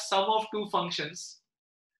have sum of two functions,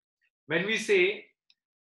 when we say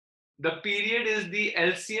the period is the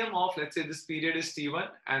LCM of, let's say this period is T1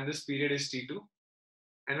 and this period is T2.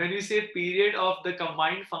 And when we say period of the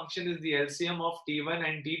combined function is the LCM of T1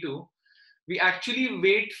 and T2, we actually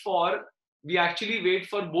wait for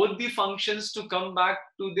both the functions to come back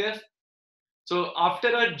to their. So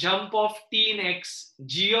after a jump of t in x,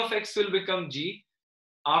 g of x will become g.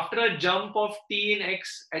 After a jump of t in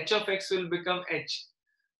x, h of x will become h.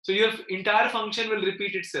 So your entire function will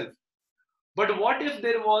repeat itself. But what if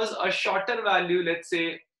there was a shorter value, let's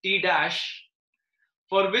say t dash,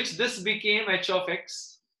 for which this became h of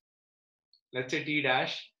x, let's say t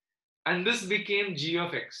dash, and this became g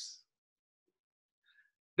of x?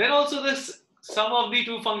 Then also this sum of the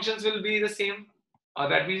two functions will be the same.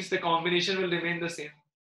 That means the combination will remain the same.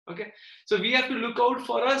 Okay, so we have to look out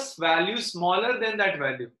for a value smaller than that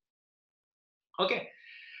value. Okay,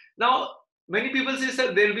 now many people say,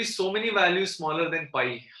 sir, there will be so many values smaller than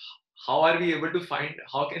pi. How are we able to find,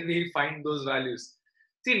 how can we find those values?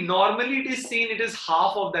 See, normally it is seen it is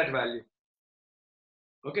half of that value.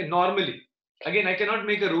 Okay, normally. Again, I cannot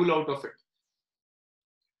make a rule out of it.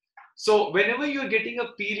 So whenever you're getting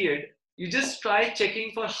a period, you just try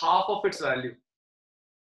checking for half of its value.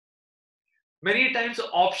 Many times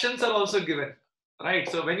options are also given, right?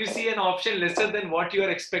 So when you see an option lesser than what you are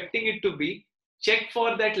expecting it to be, check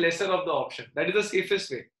for that lesser of the option. That is the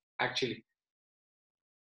safest way, actually.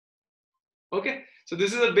 Okay, so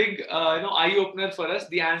this is a big eye opener for us.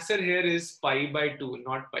 The answer here is pi by 2,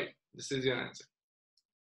 not pi. This is your answer.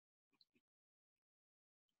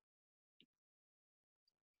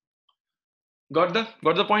 Got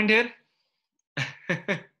the point here?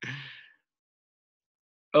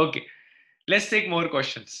 Okay, let's take more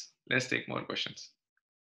questions.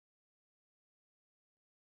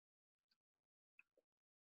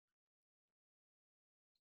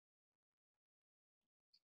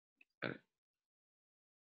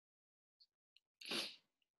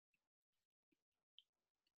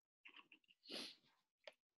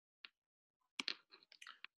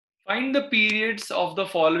 Find the periods of the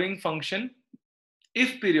following function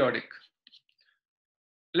if periodic.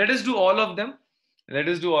 Let us do all of them.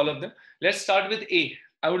 Let's start with A.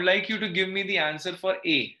 I would like you to give me the answer for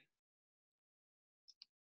A.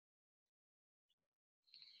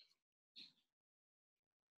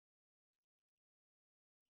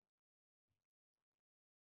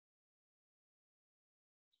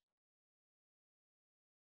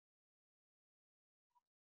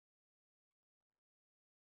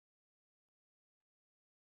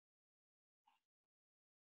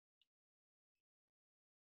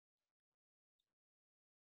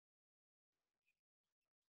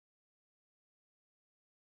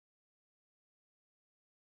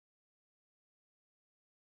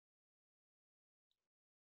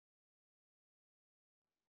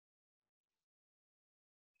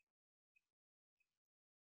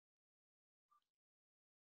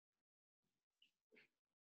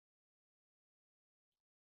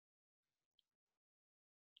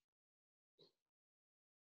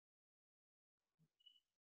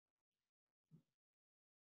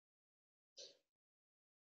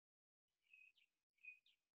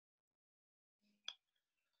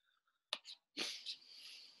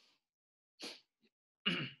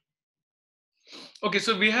 Okay,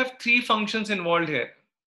 so we have three functions involved here.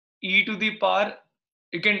 e to the power,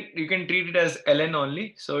 you can treat it as ln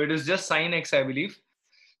only. So it is just sine x, I believe.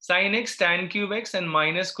 Sine x tan cube x and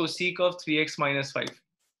minus cosec of 3x minus 5.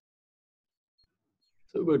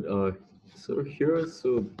 So, but so here,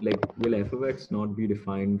 so like, will f of x not be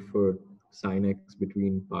defined for sine x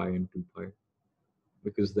between pi and 2 pi?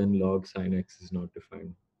 Because then log sine x is not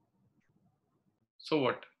defined. So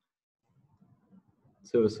what?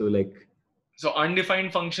 So like, So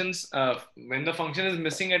undefined functions, when the function is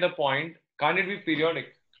missing at a point, can't it be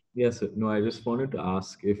periodic? yes, no, I just wanted to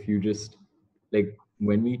ask if you just, like,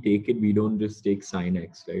 when we take it, we don't just take sine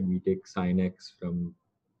x, right? We take sine x from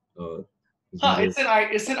 0.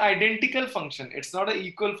 It's an identical function. It's not an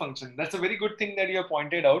equal function. That's a very good thing that you have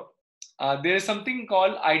pointed out. There is something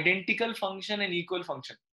called identical function and equal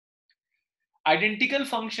function. Identical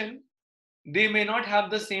function, they may not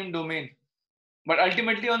have the same domain, but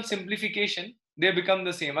ultimately on simplification, they become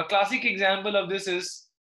the same. A classic example of this is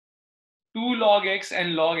 2 log x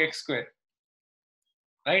and log x square,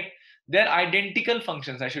 right? They're identical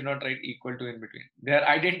functions. I should not write equal to in between. They're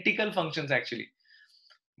identical functions actually.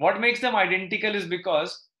 What makes them identical is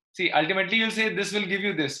because, see, ultimately you'll say this will give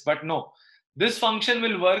you this, but no, this function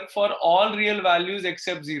will work for all real values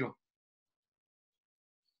except 0.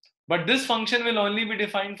 But this function will only be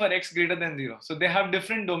defined for x greater than 0. So they have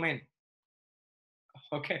different domain.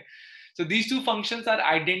 Okay. So these two functions are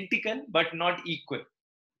identical but not equal.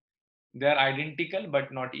 They are identical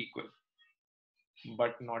but not equal.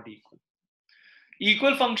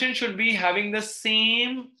 Equal function should be having the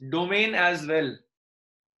same domain as well.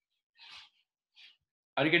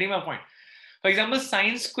 Are you getting my point? For example,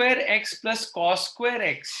 sine square x plus cos square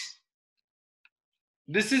x.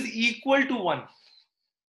 This is equal to 1.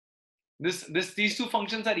 These two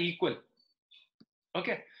functions are equal.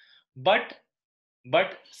 Okay. But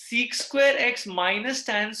sec square x minus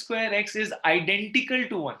tan square x is identical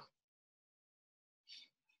to 1.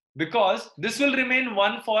 Because this will remain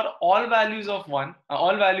 1 for all values of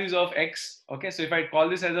all values of x. Okay, so if I call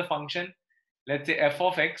this as a function, let's say f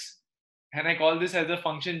of x, and I call this as a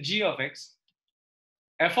function g of x,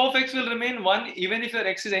 f of x will remain 1 even if your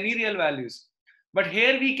x is any real values. But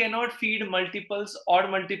here we cannot feed multiples, odd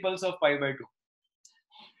multiples of pi by 2.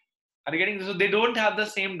 Are you getting this? So they don't have the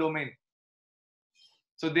same domain.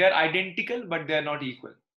 So they are identical, but they are not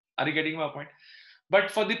equal. Are you getting my point?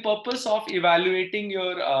 But for the purpose of evaluating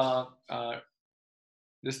your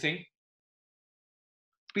this thing,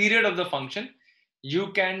 period of the function,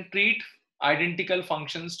 you can treat identical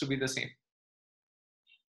functions to be the same.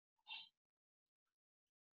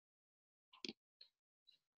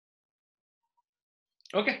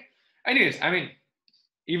 Okay. Anyways, I mean,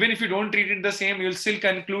 even if you don't treat it the same, you'll still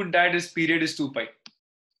conclude that its period is 2 pi.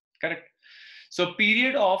 Correct. So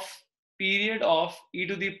period of e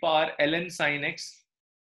to the power ln sin x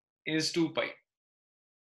is 2 pi.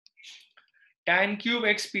 Tan cube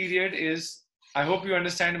x period is, I hope you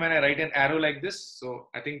understand when I write an arrow like this. So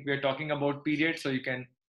I think we are talking about period, so you can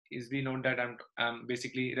easily note that I'm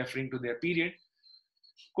basically referring to their period.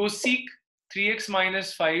 Cosec 3x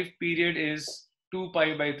minus 5 period is 2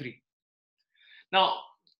 pi by 3. Now,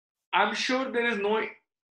 I'm sure there is no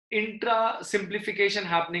intra simplification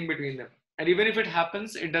happening between them. And even if it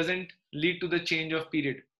happens, it doesn't lead to the change of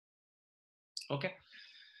period. Okay.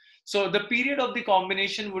 So the period of the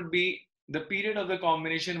combination would be the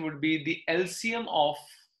LCM of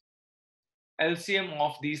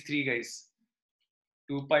these three guys.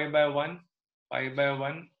 2 pi by 1, pi by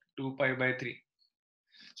 1, 2 pi by 3.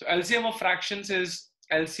 So LCM of fractions is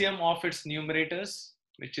LCM of its numerators,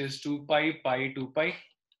 which is 2 pi, pi, 2 pi,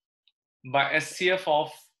 by SCF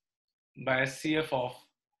of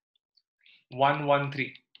 1, 1,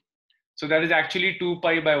 3. So that is actually 2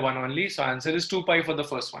 pi by 1 only. So answer is 2 pi for the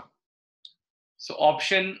first one. So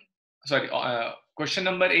question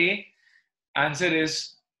number A, answer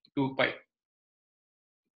is 2 pi.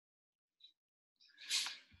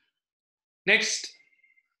 Next,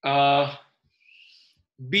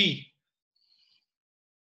 B.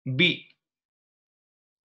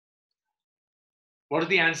 What is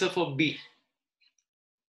the answer for B?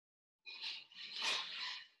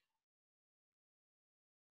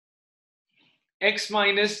 X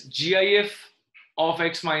minus GIF of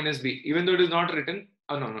X minus B. Even though it is not written,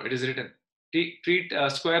 oh no, it is written. Treat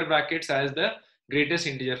square brackets as the greatest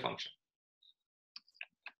integer function.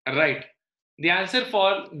 Right. The answer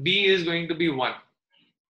for B is going to be 1.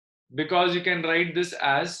 Because you can write this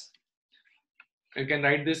as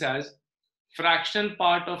fractional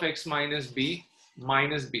part of X minus B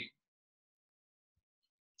minus B.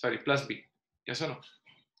 Sorry, plus B. Yes or no?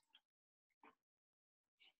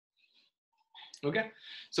 Okay.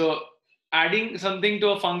 So adding something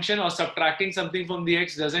to a function or subtracting something from the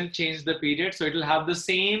x doesn't change the period. So it will have the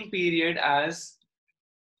same period as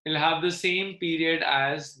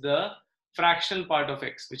the fractional part of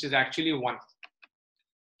x, which is actually 1.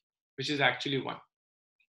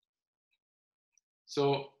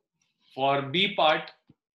 So for B part,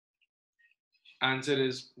 answer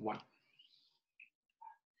is 1.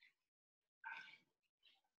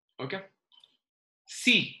 Okay.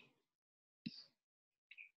 C.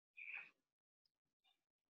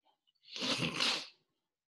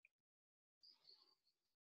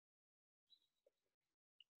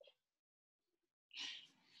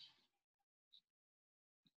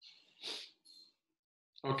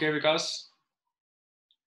 Okay, Vikas.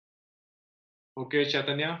 Okay,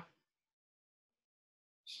 Chaitanya.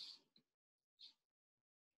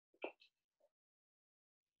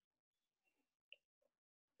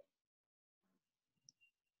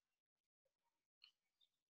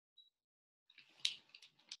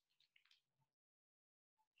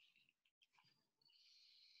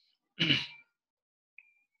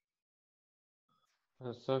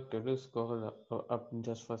 Sir, could you scroll up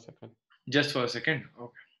just for a second? Just for a second.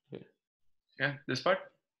 Okay. Yeah, this part.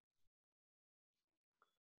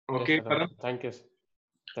 Okay, Yes, sir. Param. Thank you, sir.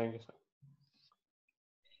 Thank you, sir.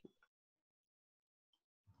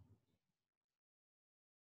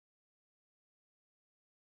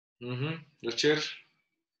 Ruchir.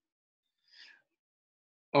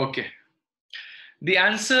 Okay. The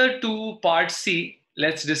answer to part C,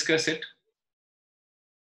 let's discuss it.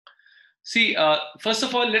 See, first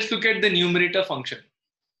of all, let's look at the numerator function.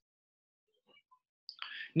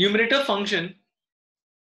 Numerator function,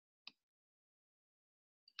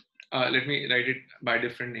 let me write it by a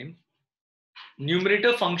different name.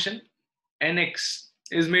 Numerator function nx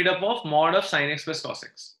is made up of mod of sin x plus cos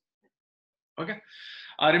x. Okay.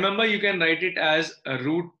 Remember, you can write it as a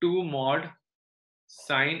 √2 mod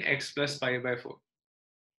sin x plus pi by 4.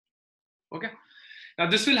 Okay. Now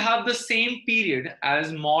this will have the same period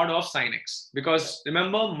as mod of sin x, because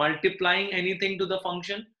remember, multiplying anything to the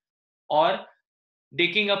function or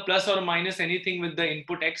taking a plus or minus anything with the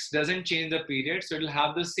input x doesn't change the period. So it will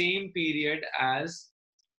have the same period as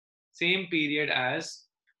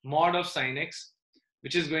mod of sin x,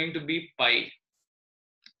 which is going to be pi.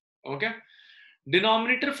 Okay.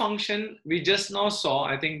 Denominator function, we just now saw,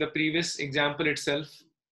 I think the previous example itself,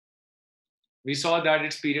 we saw that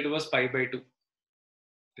its period was pi by 2.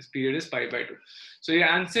 This period is pi by 2. So your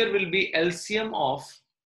answer will be LCM of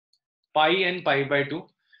pi and pi by 2,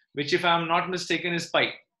 which, if I am not mistaken, is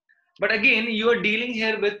pi. But again, you are dealing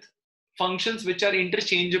here with functions which are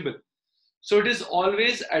interchangeable. So it is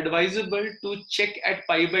always advisable to check at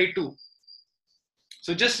pi by 2.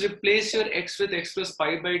 So just replace your x with x plus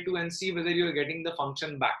pi by 2 and see whether you are getting the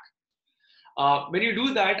function back. When you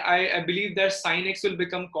do that, I believe that sin x will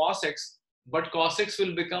become cos x, but cos x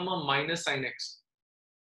will become a minus sin x.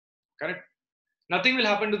 Correct? Nothing will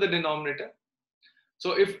happen to the denominator.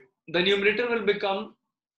 So if the numerator will become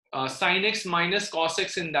sin x minus cos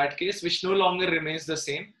x in that case, which no longer remains the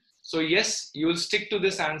same. So yes, you will stick to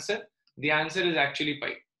this answer. The answer is actually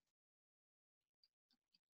pi.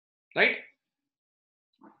 Right?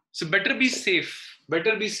 So better be safe.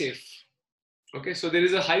 Okay, so there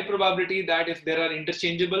is a high probability that if there are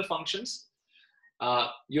interchangeable functions,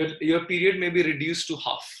 your period may be reduced to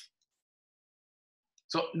half.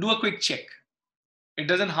 So do a quick check. It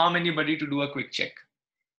doesn't harm anybody to do a quick check.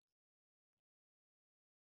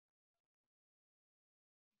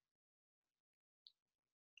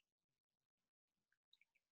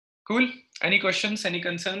 Cool. Any questions? Any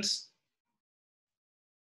concerns?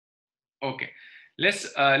 Okay.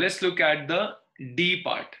 Let's look at the D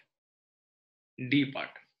part.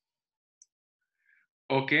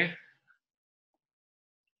 Okay.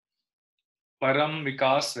 Param,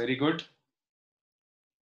 Vikas, very good.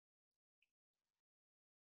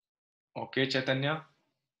 Okay, Chaitanya.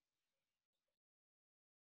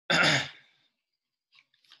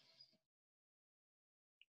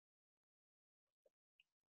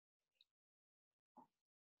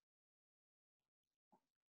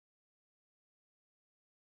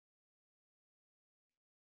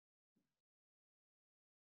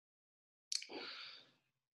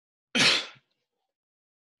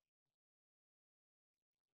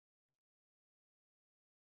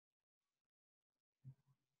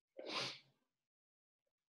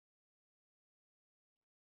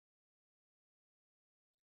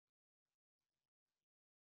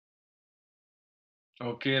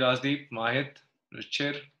 Okay, Rajdeep, Mahit,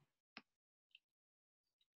 Ruchir.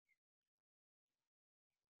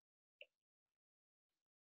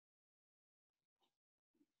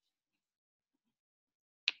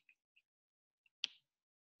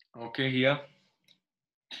 Okay, here.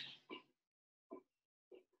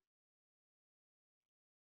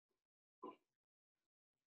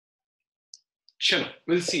 Sure,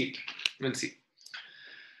 we'll see it. We'll see.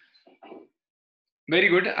 Very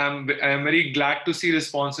good. I'm very glad to see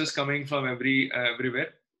responses coming from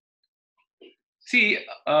everywhere. See,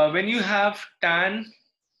 when you have tan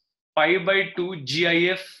pi by 2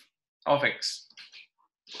 GIF of x,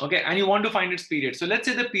 okay, and you want to find its period. So let's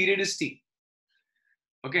say the period is t.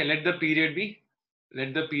 Okay, let the period be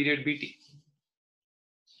t.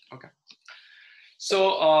 Okay.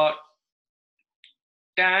 So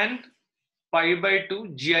tan pi by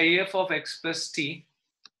 2 GIF of x plus t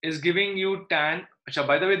is giving you tan.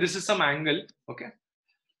 By the way, this is some angle. Okay.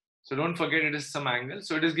 So don't forget it is some angle.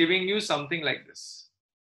 So it is giving you something like this.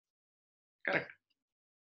 Correct.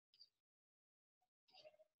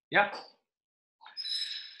 Yeah.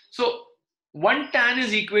 So one tan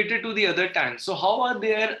is equated to the other tan. So how are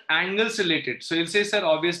their angles related? So you'll say, sir,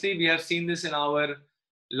 obviously we have seen this in our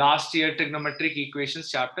last year trigonometric equations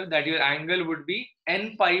chapter that your angle would be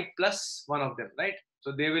n pi plus one of them, right?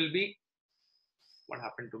 So they will be, what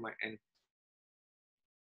happened to my n?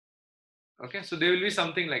 Okay, so they will be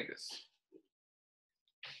something like this.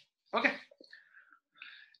 Okay.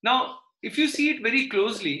 Now, if you see it very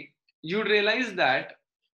closely, you'd realize that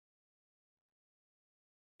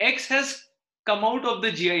x has come out of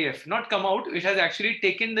the GIF, not come out, it has actually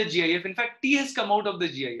taken the GIF. In fact, t has come out of the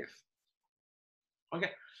GIF. Okay.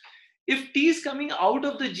 If t is coming out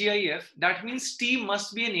of the GIF, that means t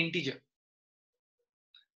must be an integer.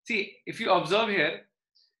 See, if you observe here,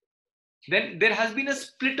 then there has been a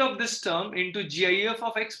split of this term into GIF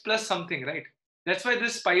of x plus something, right? That's why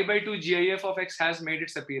this pi by 2 GIF of x has made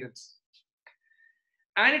its appearance.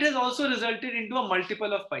 And it has also resulted into a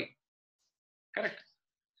multiple of pi. Correct.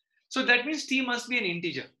 So that means t must be an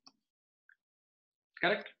integer.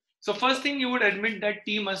 Correct. So first thing you would admit that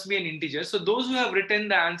t must be an integer. So those who have written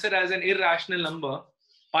the answer as an irrational number,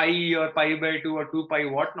 pi or pi by 2 or 2 pi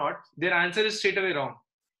whatnot, their answer is straight away wrong.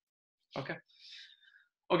 Okay.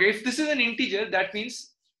 Okay, if this is an integer, that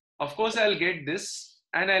means, of course, I'll get this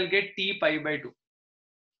and I'll get t pi by 2.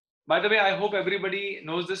 By the way, I hope everybody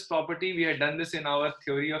knows this property. We had done this in our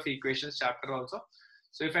theory of equations chapter also.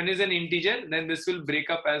 So if n is an integer, then this will break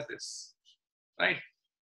up as this, right?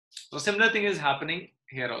 So similar thing is happening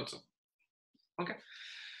here also. Okay.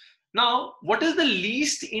 Now, what is the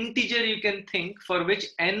least integer you can think for which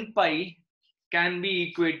n pi can be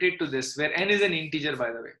equated to this, where n is an integer,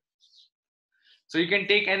 by the way? So you can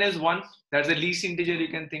take n as 1. That's the least integer you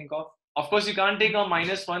can think of. Of course, you can't take a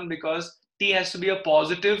minus 1 because t has to be a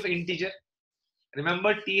positive integer.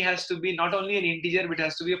 Remember, t has to be not only an integer, but it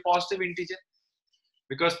has to be a positive integer,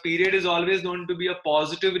 because period is always known to be a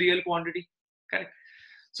positive real quantity. Correct.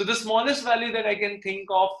 So the smallest value that I can think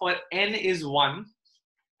of for n is 1.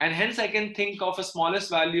 And hence I can think of a smallest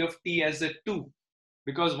value of t as a 2,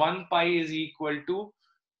 because 1 pi is equal to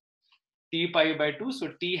t pi by 2.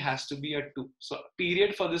 So t has to be a 2. So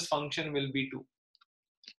period for this function will be 2.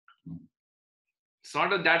 It's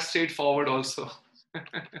not that straightforward also.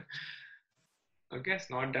 Okay, it's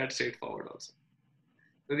not that straightforward also.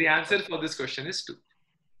 So the answer for this question is 2.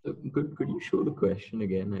 So could you show the question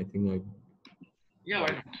again? I think Yeah, why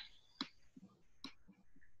not?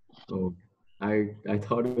 Oh, I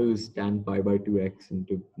thought it was tan pi by 2x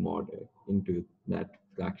into mod into that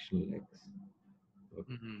fractional x.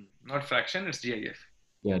 Okay. Not fraction, it's GIF.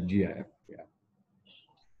 Yeah, GIF. Yeah.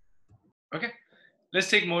 Okay, let's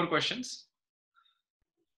take more questions.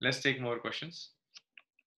 Let's take more questions.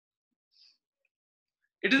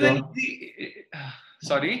 It is an easy.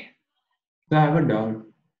 Sorry. So I have a doubt.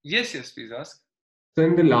 Yes, please ask. So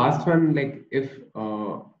in the last one, like if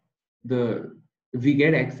we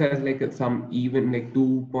get x as like some even like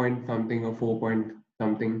 2 point something or 4 point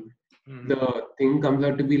something, the thing comes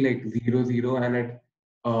out to be like 0, 0, and at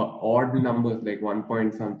odd numbers like 1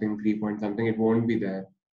 point something, 3 point something, it won't be there.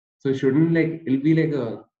 So shouldn't like it'll be like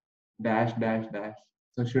a dash dash dash.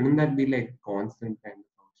 So shouldn't that be like constant kind of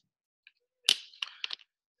function?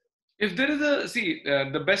 If there is a, see,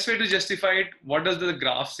 the best way to justify it, what does the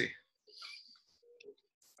graph say?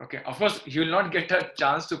 Okay, of course, you will not get a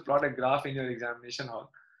chance to plot a graph in your examination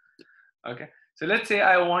hall. Okay, so let's say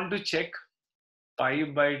I want to check pi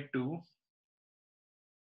by 2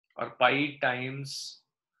 or pi times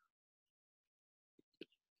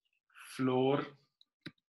floor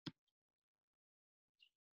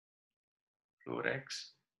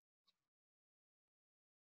x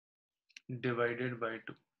divided by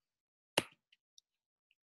 2.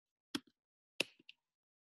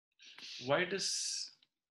 Why does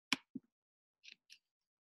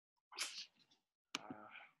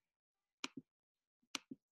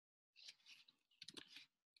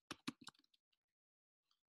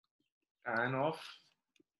tan of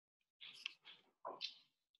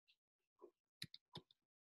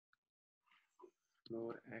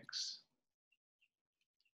floor x.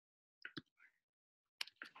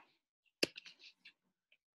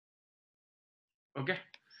 Okay,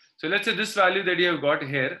 so let's say this value that you have got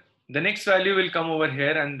here, the next value will come over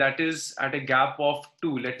here, and that is at a gap of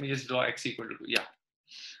 2. Let me just draw x equal to 2. Yeah,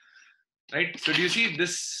 right. So do you see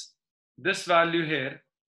this value here?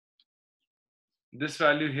 This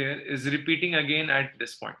value here is repeating again at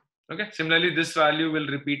this point. Okay, similarly this value will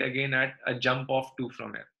repeat again at a jump of 2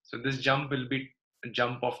 from here. So this jump will be a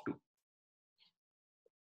jump of 2.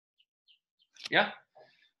 Yeah.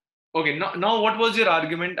 Okay, now what was your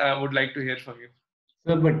argument? I would like to hear from you.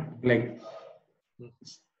 So, but like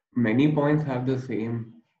many points have the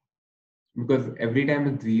same, because every time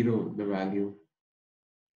it's 0, the value.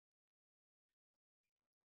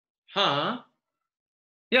 Huh?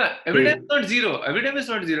 Yeah, every time it's not 0. Every time it's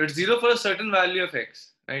not 0. It's 0 for a certain value of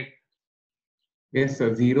x, right? Yes,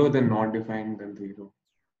 so 0, then not defined, then 0.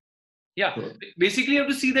 Yeah, So, basically you have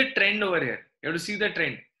to see the trend over here. You have to see the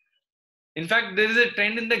trend. In fact, there is a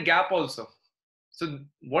trend in the gap also. So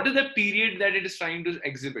what is the period that it is trying to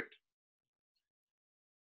exhibit?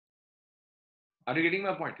 Are you getting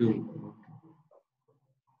my point? 2.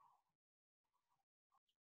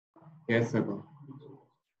 Yes, sir.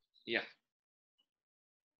 Yeah.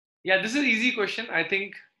 Yeah, this is an easy question. I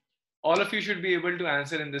think all of you should be able to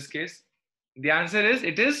answer in this case. The answer is,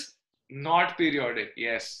 it is not periodic.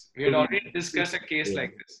 Yes, we had already discussed a case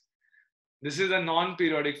like this. This is a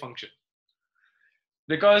non-periodic function.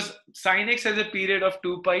 Because sin x has a period of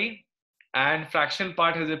 2 pi and fractional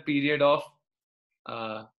part has a period of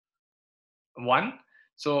 1.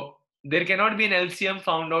 So there cannot be an LCM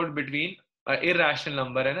found out between an irrational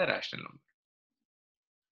number and a rational number.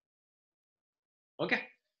 Okay,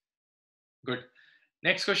 good.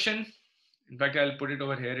 Next question. In fact, I'll put it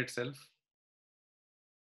over here itself.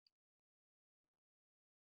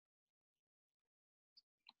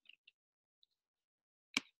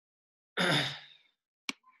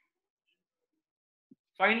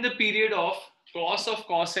 Find the period of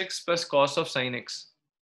cos x plus cos of sin x.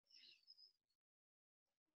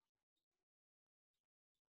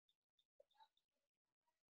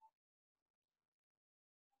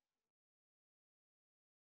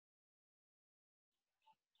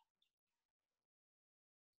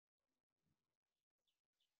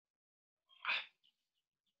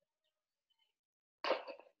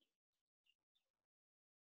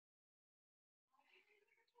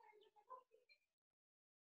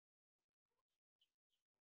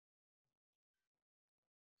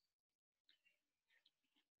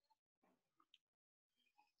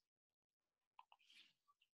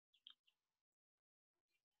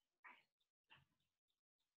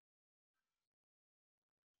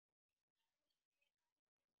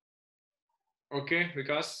 Okay,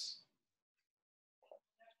 because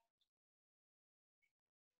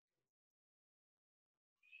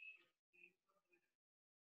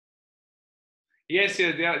yes,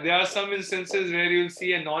 there are some instances where you'll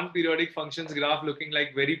see a non-periodic functions graph looking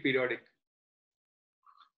like very periodic,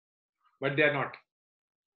 but they are not.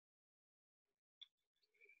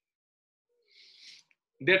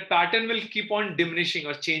 Their pattern will keep on diminishing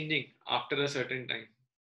or changing after a certain time.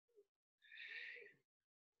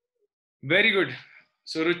 Very good.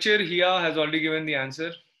 So Ruchir here has already given the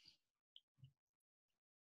answer.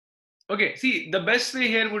 Okay, see, the best way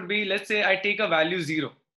here would be, let's say I take a value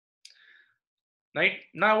 0. Right?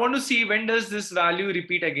 Now I want to see when does this value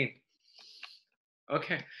repeat again.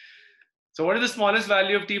 Okay. So what is the smallest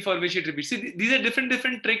value of t for which it repeats? See, these are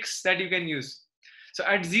different tricks that you can use. So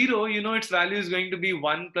at 0, you know its value is going to be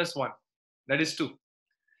 1 plus 1. That is 2.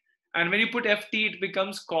 And when you put ft, it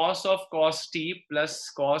becomes cos of cos t plus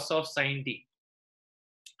cos of sin t.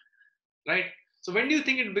 Right? So when do you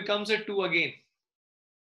think it becomes a 2 again?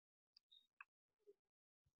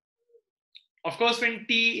 Of course, when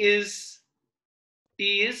t is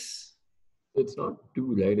It's not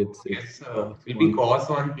 2, right? It's It'll be cos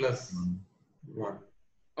 1 plus 1.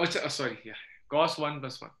 oh, sorry, yeah, cos 1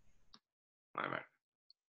 plus 1. My bad.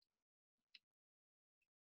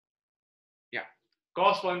 Yeah,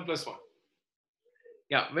 cos 1 plus 1.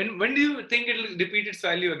 Yeah, when do you think it will repeat its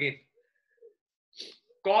value again?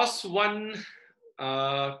 Cos 1,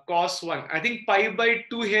 cos 1. I think pi by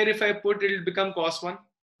 2 here, if I put, it will become cos 1.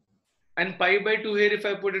 And pi by 2 here, if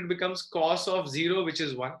I put, it becomes cos of 0, which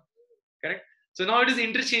is 1. Correct? So now it is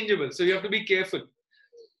interchangeable. So you have to be careful.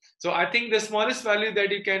 So I think the smallest value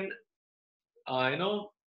that you can,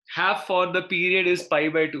 have for the period is pi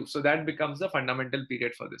by 2. So that becomes the fundamental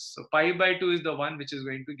period for this. So pi by 2 is the one which is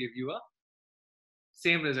going to give you a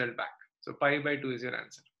same result back. So pi by 2 is your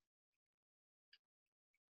answer.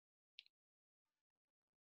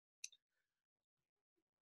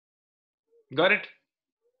 Got it?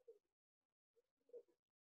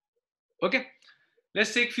 Okay,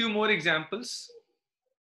 let's take few more examples.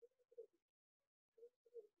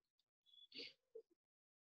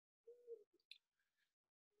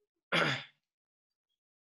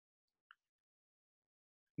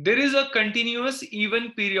 There is a continuous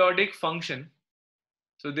even periodic function.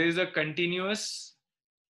 So there is a continuous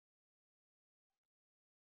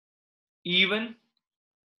even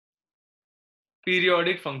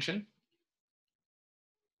periodic function.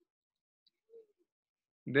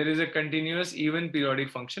 There is a continuous even periodic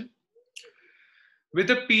function with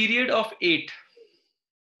a period of 8.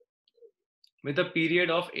 With a period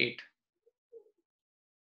of 8.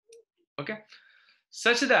 Okay,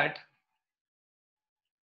 such that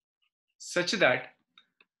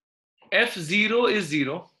f0 is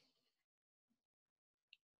 0,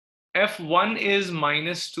 f1 is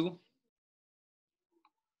 -2,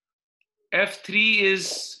 f3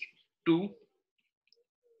 is 2,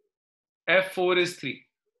 f4 is 3.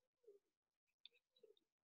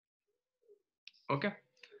 Okay,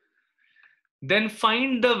 then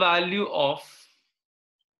find the value of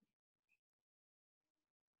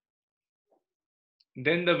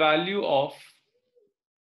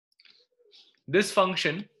this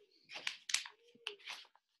function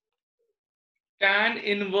tan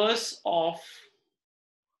inverse of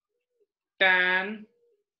tan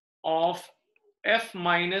of f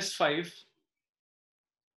minus 5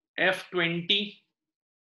 f20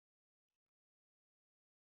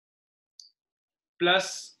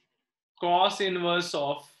 plus cos inverse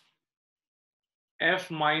of f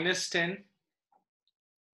minus 10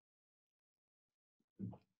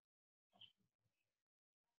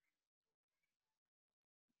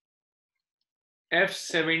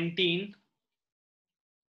 f17.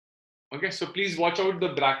 Okay, so please watch out the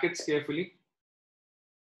brackets carefully.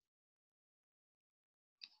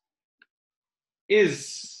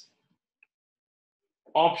 Is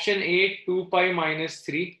option A 2 pi minus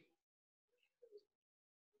 3,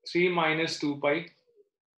 3 minus 2 pi,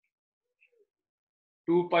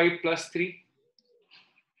 2 pi plus 3,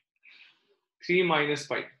 3 minus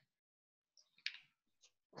pi.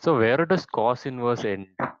 So where does cos inverse end?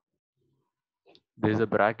 There is a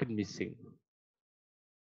bracket missing.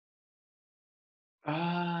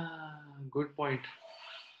 Good point.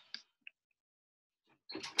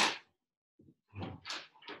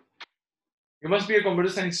 You must be a computer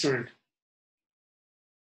science student.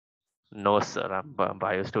 No, sir, I'm a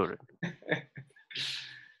bio student.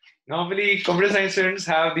 Normally, computer science students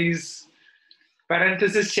have these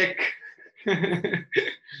parenthesis check.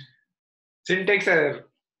 Syntax error.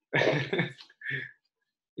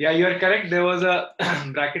 Yeah, you are correct. There was a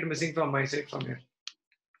bracket missing from my side from here.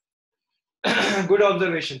 Good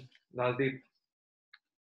observation, Rajdeep.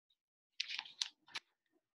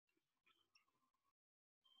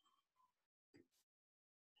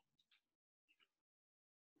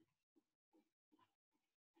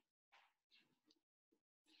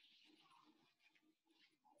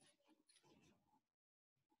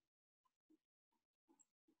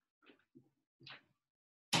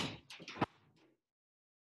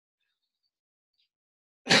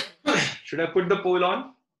 Should I put the poll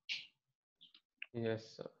on?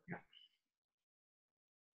 Yes, sir. Yeah.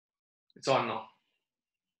 It's on now.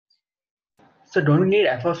 So don't we need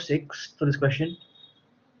f of 6 for this question?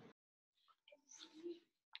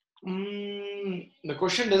 The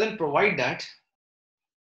question doesn't provide that.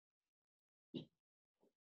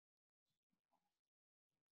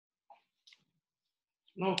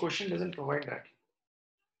 No, question doesn't provide that.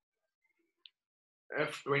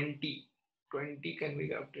 F20. 20 can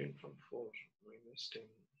be obtained from 4 minus 10.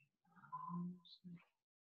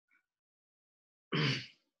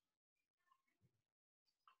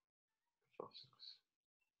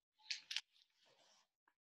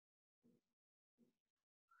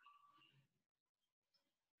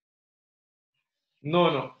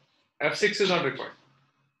 No. F6 is not required.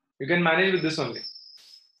 You can manage with this only.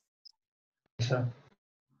 Yes, sir.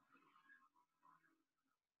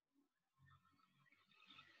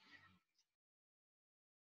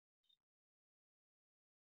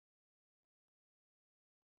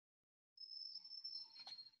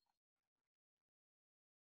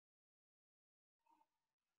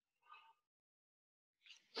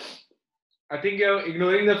 I think you're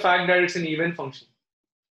ignoring the fact that it's an even function.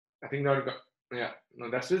 I think not. Yeah, no,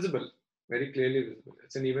 that's visible. Very clearly visible.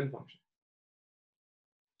 It's an even function.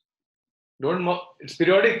 It's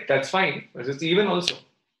periodic, that's fine, but it's even also.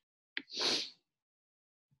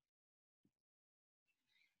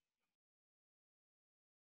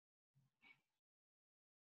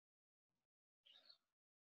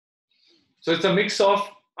 So it's a mix of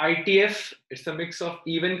ITF, it's a mix of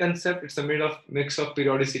even concept, it's a mix of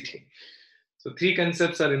periodicity. So 3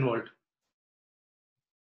 concepts are involved.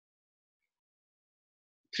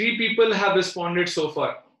 3 people have responded so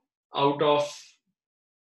far out of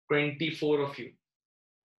 24 of you.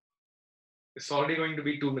 It's already going to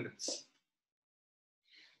be 2 minutes.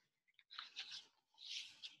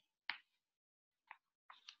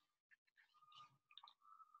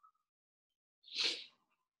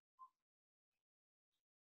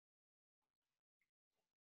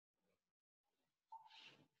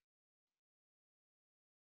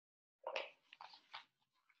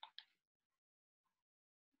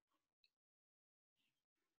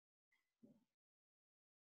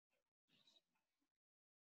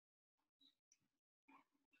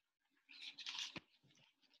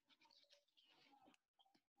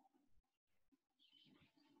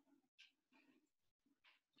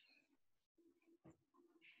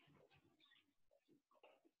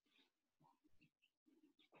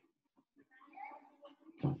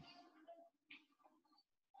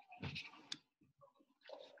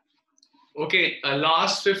 Okay,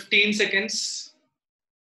 last 15 seconds.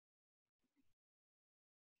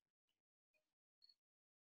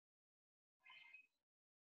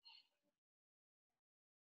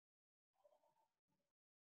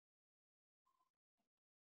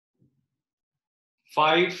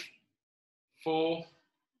 Five, 4,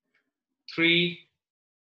 3,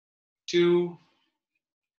 2,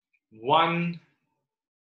 1,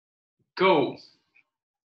 go.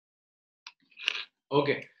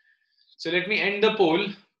 Okay, so let me end the poll.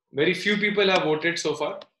 Very few people have voted so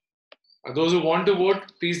far. Those who want to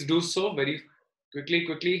vote, please do so very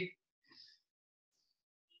quickly.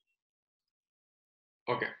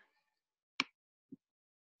 Okay.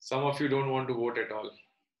 Some of you don't want to vote at all.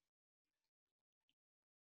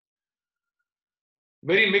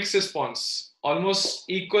 Very mixed response. Almost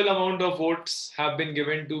equal amount of votes have been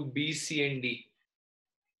given to B, C, and D.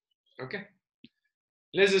 Okay.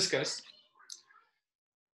 Let's discuss.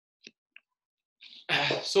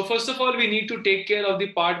 So first of all, we need to take care of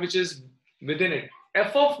the part which is within it.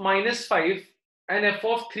 F of -5 and f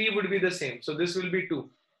of 3 would be the same. So this will be 2.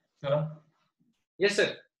 Sir? Yes,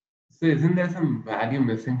 sir. So isn't there some value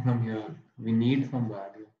missing from here? We need some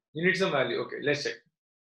value. You need some value. Okay, let's check.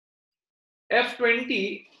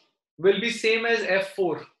 F20 will be same as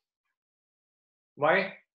F4.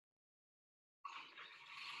 Why?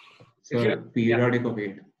 So periodic of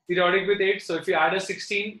 8. Periodic with 8. So if you add a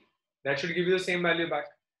 16, that should give you the same value back.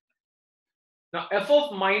 Now f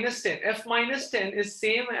of -10. F -10 is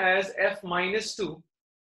same as f -2.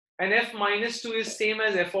 And f -2 is same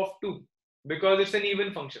as f of 2. Because it's an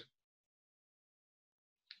even function.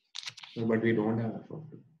 But we don't have f of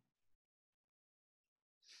 2.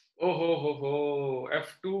 Oh,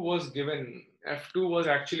 F2 was given. F2 was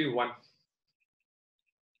actually 1.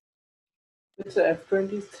 It's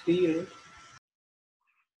F20 is 3, right?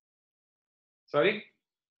 Sorry?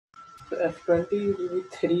 So F20 will be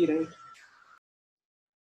 3, right?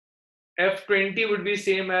 F20 would be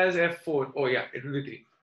same as F4. Oh yeah, it will be 3.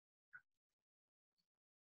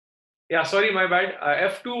 Yeah, sorry, my bad.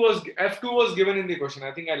 F2 was given in the question.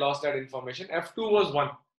 I think I lost that information. F2 was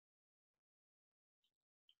 1.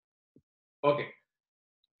 Okay.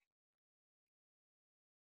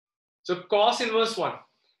 So cos inverse 1.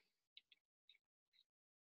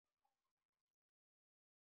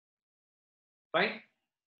 Fine.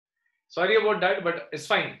 Sorry about that, but it's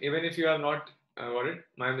fine. Even if you have not got it,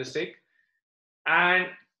 my mistake. And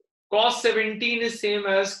cos 17 is same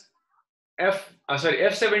as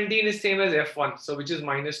F17 is same as F1. So which is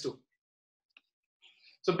 -2.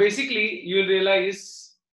 So basically, you'll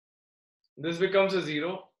realize this becomes a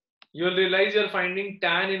 0. You'll realize you're finding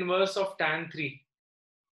tan inverse of tan 3.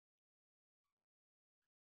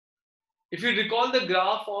 If you recall the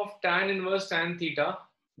graph of tan inverse tan theta,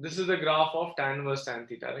 this is the graph of tan inverse tan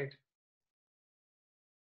theta, right?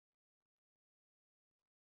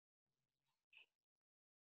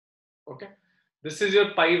 Okay. This is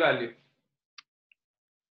your pi value.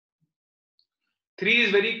 3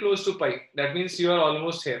 is very close to pi. That means you are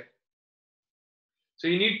almost here. So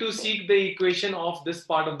you need to seek the equation of this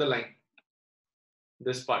part of the line.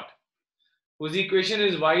 This part. Whose equation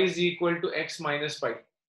is y is equal to x minus pi.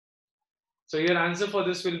 So your answer for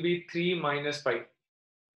this will be 3 minus pi,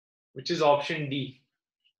 which is option D.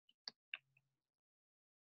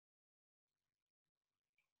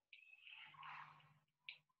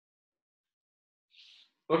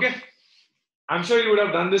 Okay. I'm sure you would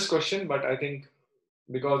have done this question, but I think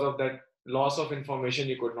because of that loss of information,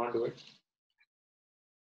 you could not do it.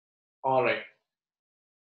 All right.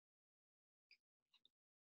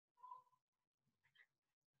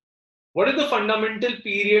 What is the fundamental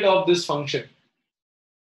period of this function?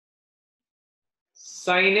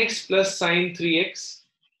 Sin x plus sin 3x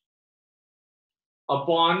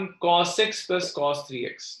upon cos x plus cos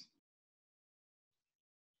 3x.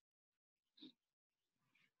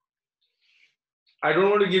 I don't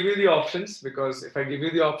want to give you the options because if I give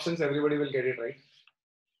you the options, everybody will get it right.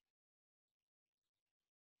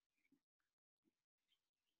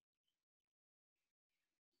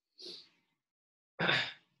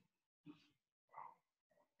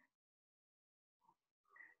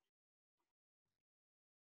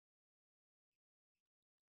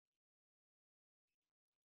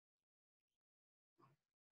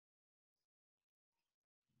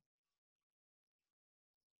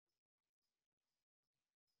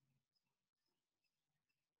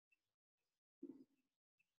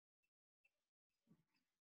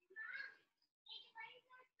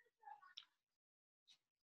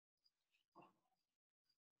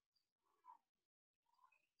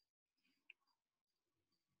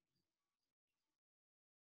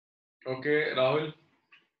 Okay, Rahul.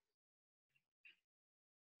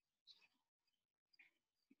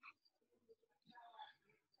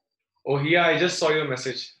 Oh, yeah, I just saw your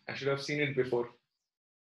message. I should have seen it before.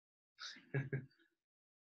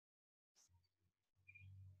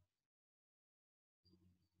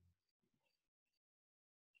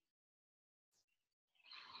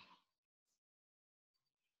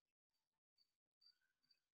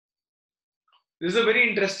 This is a very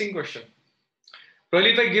interesting question.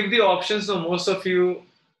 Probably if I give the options, so most of you,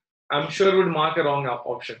 I'm sure, would mark a wrong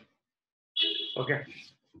option. Okay,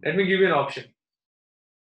 let me give you an option.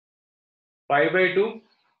 Pi by 2,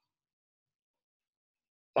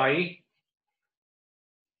 pi,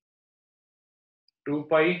 2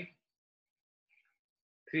 pi,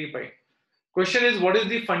 3 pi. Question is, what is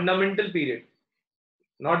the fundamental period?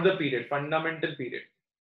 Not the period, fundamental period.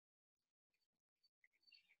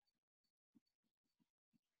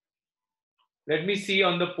 Let me see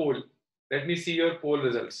on the poll. Let me see your poll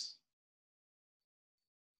results.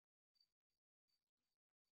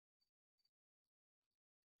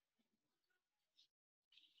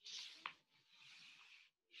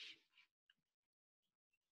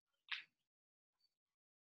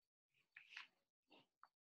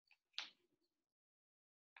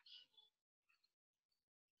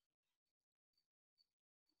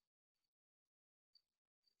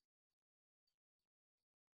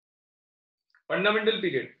 Fundamental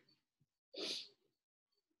period.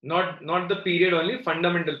 Not the period only,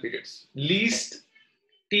 fundamental periods. Least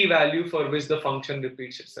t value for which the function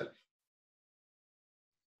repeats itself.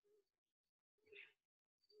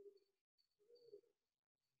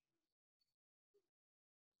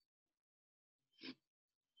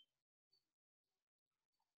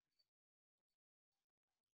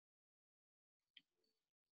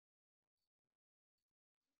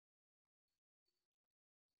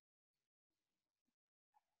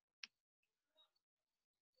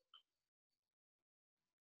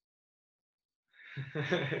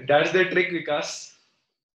 That's the trick, Vikas.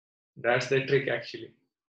 That's the trick actually.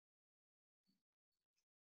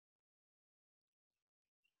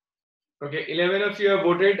 Okay, 11 of you have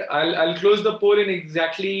voted. I'll close the poll in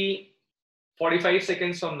exactly 45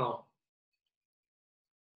 seconds from now.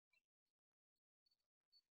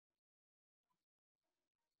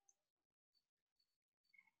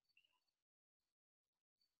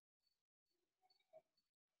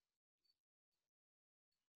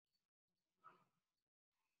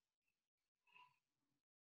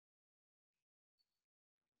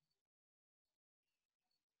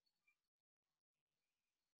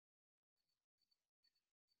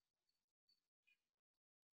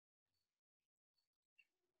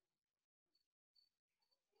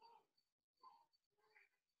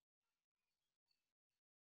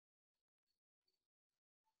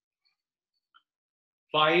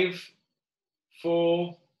 Five,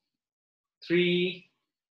 4, 3,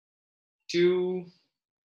 2,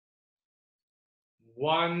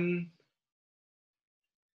 1,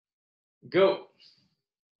 go.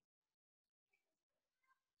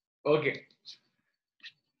 Okay.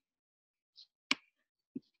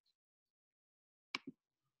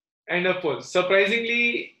 End of poll.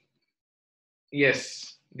 Surprisingly,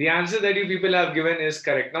 yes, the answer that you people have given is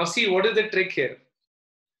correct. Now see, what is the trick here?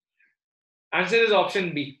 Answer is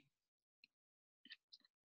option B.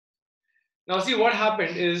 Now see, what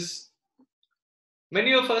happened is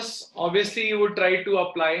many of us obviously would try to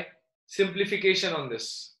apply simplification on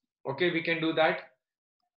this. Okay, we can do that.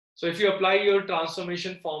 So if you apply your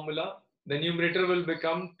transformation formula, the numerator will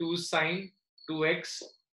become 2 sine 2x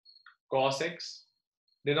cos x.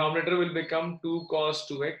 Denominator will become 2 cos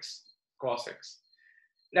 2x cos x.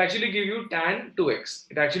 it actually gives you tan 2x.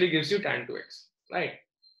 It actually gives you tan 2x, right?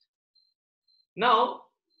 Now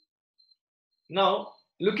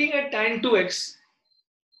looking at tan 2x,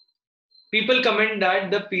 people comment that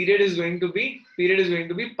the period is going to be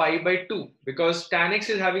pi by 2 because tan x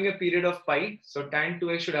is having a period of pi, so tan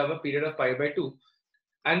 2x should have a period of pi by 2.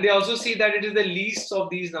 And they also see that it is the least of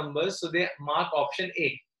these numbers, so they mark option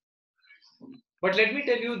A. But let me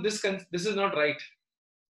tell you, this is not right.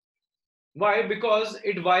 Why? Because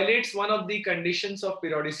it violates one of the conditions of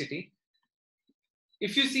periodicity.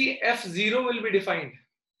 If you see, F0 will be defined.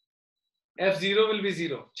 F0 will be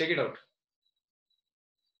 0. Check it out.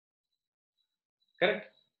 Correct?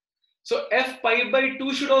 So F pi by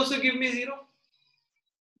 2 should also give me 0.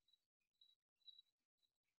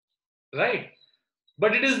 Right?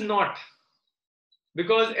 But it is not.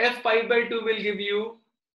 Because F pi by 2 will give you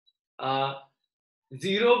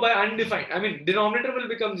 0 by undefined. I mean, denominator will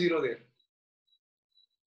become 0 there.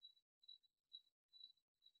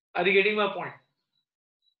 Are you getting my point?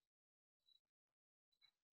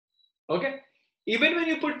 Okay. Even when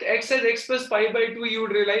you put x as x plus pi by 2, you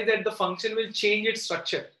would realize that the function will change its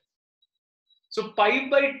structure. So pi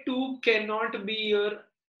by 2 cannot be your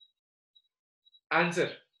answer,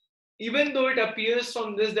 even though it appears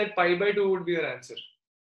from this that pi by 2 would be your answer.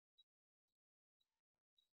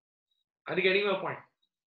 Are you getting my point?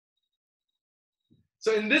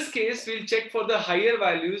 So in this case, we'll check for the higher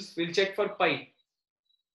values. We'll check for pi.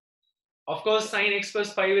 Of course, sine x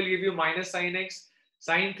plus pi will give you minus sine x.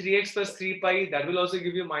 Sine 3x plus 3 pi, that will also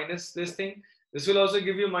give you minus this thing. This will also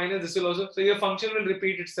give you minus, this will also. So your function will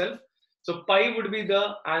repeat itself. So pi would be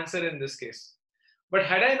the answer in this case. But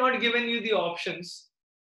had I not given you the options,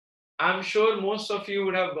 I'm sure most of you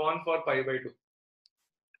would have gone for pi by 2.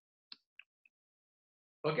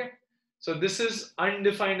 Okay. So this is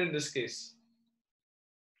undefined in this case.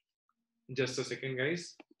 Just a second,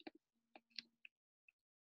 guys.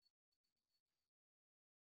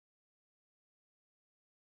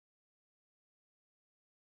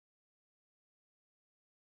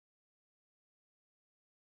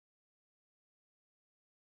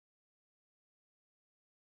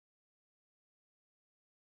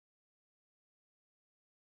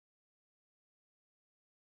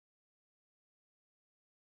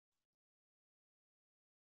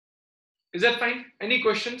 Is that fine? Any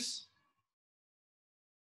questions?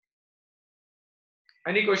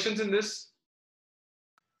 Any questions in this?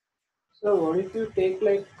 So what if you take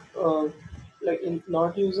like in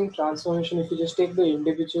not using transformation, if you just take the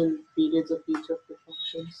individual periods of each of the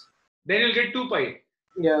functions? Then you'll get 2 pi.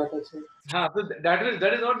 Yeah, that's it. So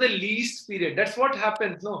that is not the least period. That's what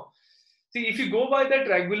happens. No. See, if you go by that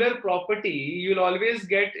regular property, you'll always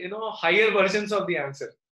get, higher versions of the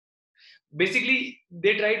answer. Basically,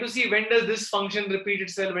 they try to see when does this function repeat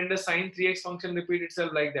itself, when does sine 3x function repeat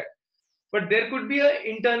itself, like that. But there could be an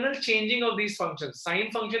internal changing of these functions. Sine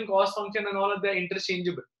function, cos function, and all of them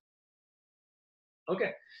interchangeable.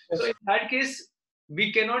 Okay. Yes. So in that case,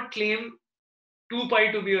 we cannot claim 2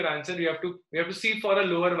 pi to be your answer. We have to see for a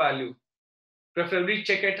lower value. Preferably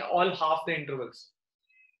check at all half the intervals.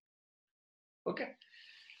 Okay.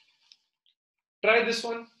 Try this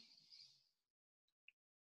one.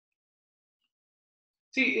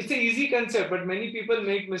 See, it's an easy concept, but many people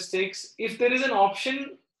make mistakes. If there is an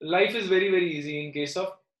option, life is very, very easy in case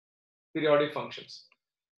of periodic functions.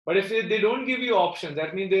 But if they don't give you options,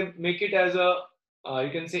 that means they make it as a,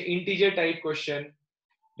 you can say, integer type question,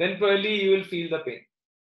 then probably you will feel the pain.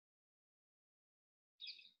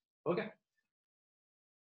 Okay.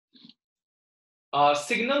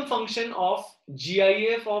 Signal function of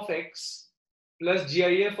GIF of x plus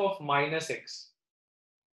GIF of minus x.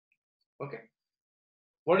 Okay.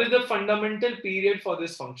 What is the fundamental period for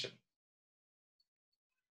this function?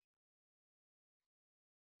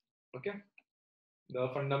 Okay. The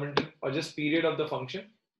fundamental or just period of the function.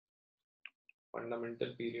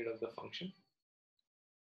 Fundamental period of the function.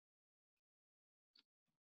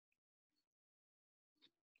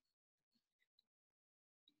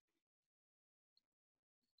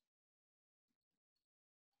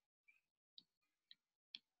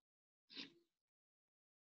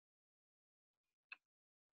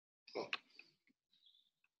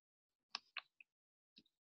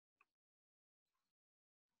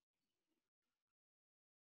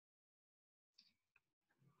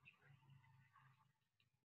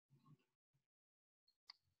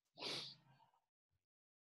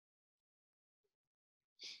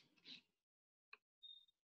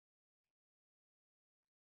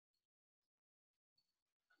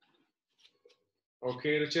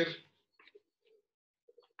 Okay, Richard.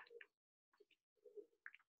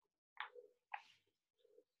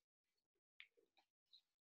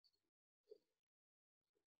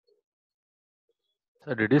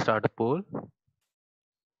 So did you start a poll?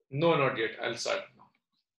 No, not yet. I'll start now.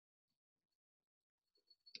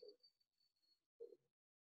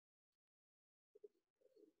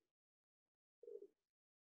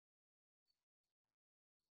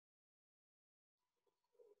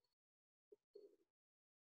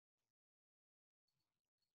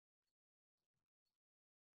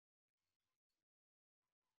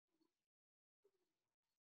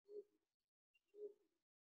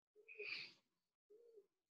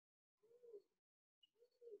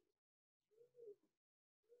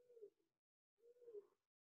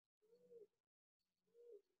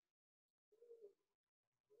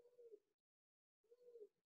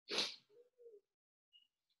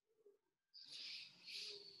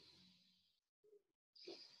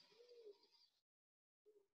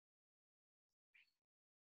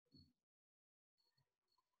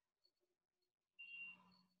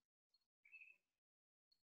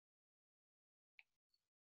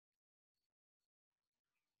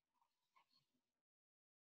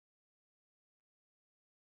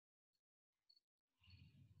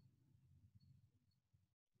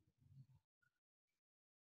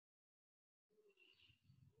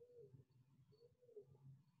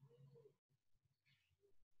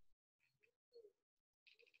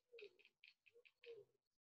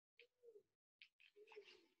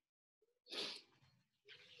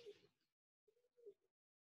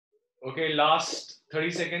 Okay, last 30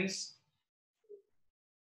 seconds.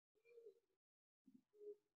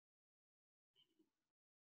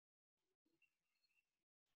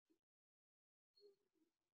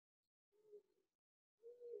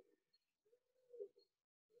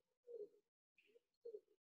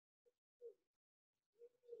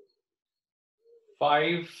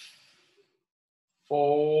 Five,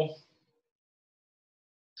 4,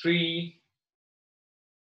 3,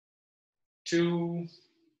 2,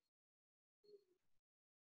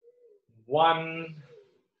 1,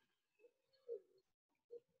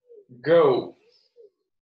 go.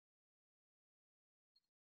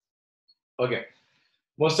 Okay,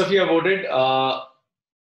 most of you have voted.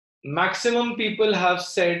 Maximum people have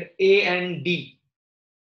said A and D.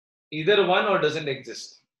 Either one or doesn't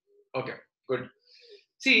exist. Okay, good.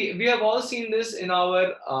 See, we have all seen this in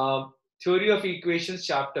our theory of equations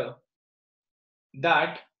chapter,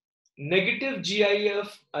 that negative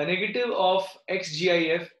GIF, a negative of x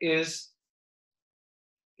GIF is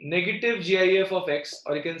negative GIF of x,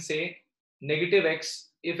 or you can say negative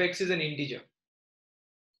x if x is an integer.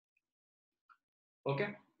 Okay,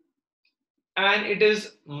 and it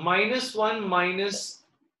is -1 minus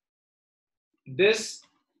this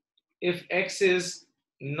if x is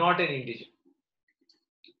not an integer.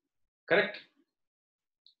 Correct?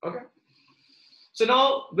 Okay. So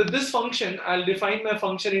now with this function, I'll define my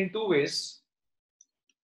function in two ways.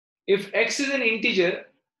 If x is an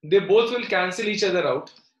integer, they both will cancel each other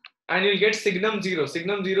out and you'll get signum 0.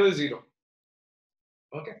 Signum 0 is 0.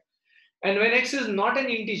 Okay. And when x is not an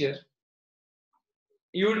integer,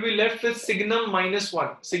 you would be left with signum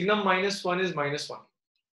 -1. Signum -1 is -1.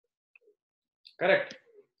 Correct.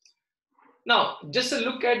 Now, just a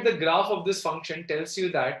look at the graph of this function tells you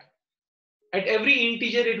that at every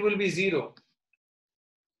integer it will be 0.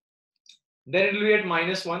 Then it will be at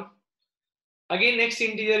 -1. Again, next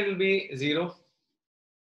integer will be 0.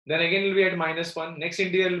 Then again it will be at -1. Next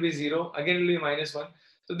integer will be 0. Again it will be -1.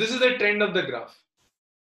 So this is the trend of the graph.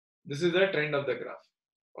 This is the trend of the graph.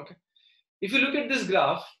 Okay. If you look at this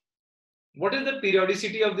graph, what is the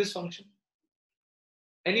periodicity of this function?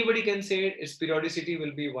 Anybody can say it, its periodicity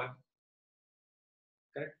will be 1.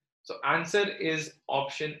 Correct. So answer is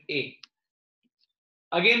option A.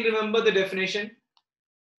 Again, remember the definition.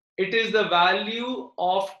 It is the value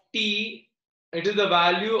of t. It is the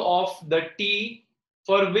value of the t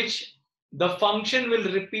for which the function will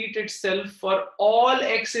repeat itself for all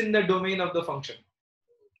x in the domain of the function.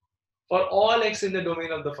 For all x in the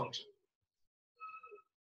domain of the function.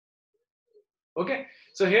 Okay.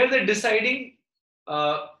 So here the deciding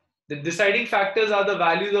factors are the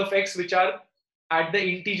values of x which are at the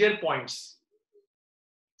integer points.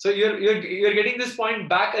 So you're getting this point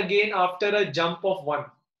back again after a jump of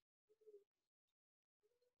 1.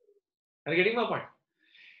 Are you getting my point?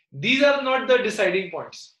 These are not the deciding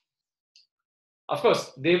points. Of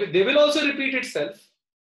course, they will also repeat itself,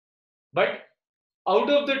 but out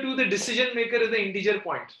of the two, the decision maker is the integer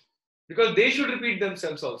point because they should repeat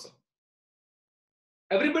themselves also.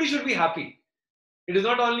 Everybody should be happy. It is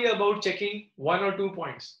not only about checking 1 or 2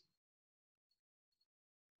 points.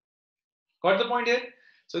 Got the point here?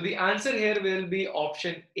 So the answer here will be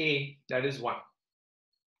option A, that is 1.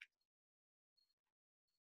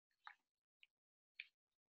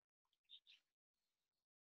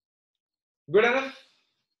 Good enough?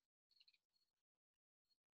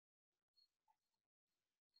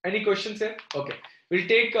 Any questions here? Okay. We'll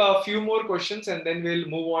take a few more questions and then we'll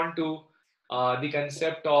move on to the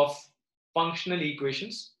concept of functional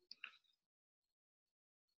equations.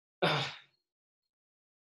 A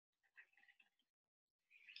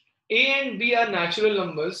and B are natural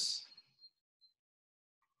numbers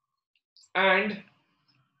and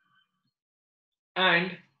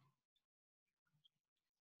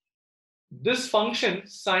this function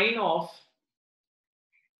sine of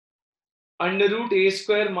under root a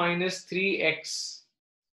square minus 3x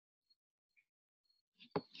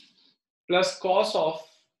plus cos of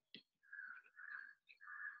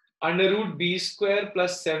under root b square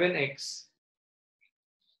plus 7x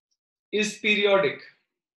is periodic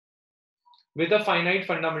with a finite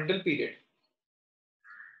fundamental period.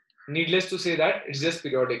 Needless to say that it's just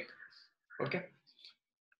periodic. Okay.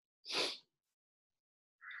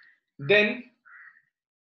 Then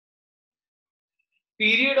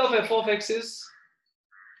period of f of x is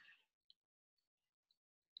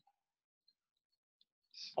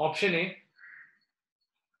option A,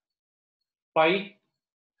 pi,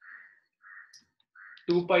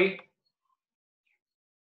 2 pi,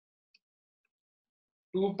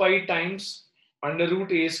 2 pi times under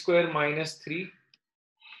root a square minus 3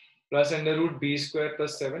 plus under root b square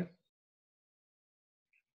plus 7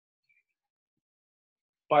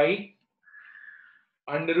 pi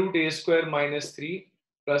under root a square minus 3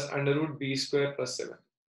 plus under root b square plus 7.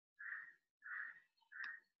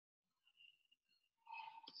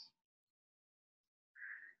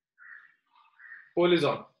 Poll is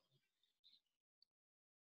on.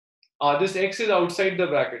 This x is outside the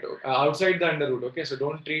bracket, outside the under root. Okay, so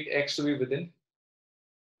don't treat x to be within.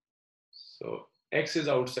 So x is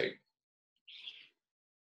outside.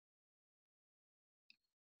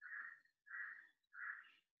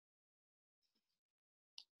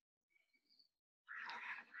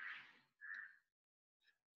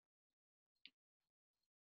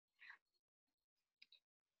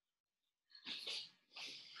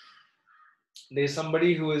 There's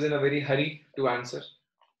somebody who is in a very hurry to answer.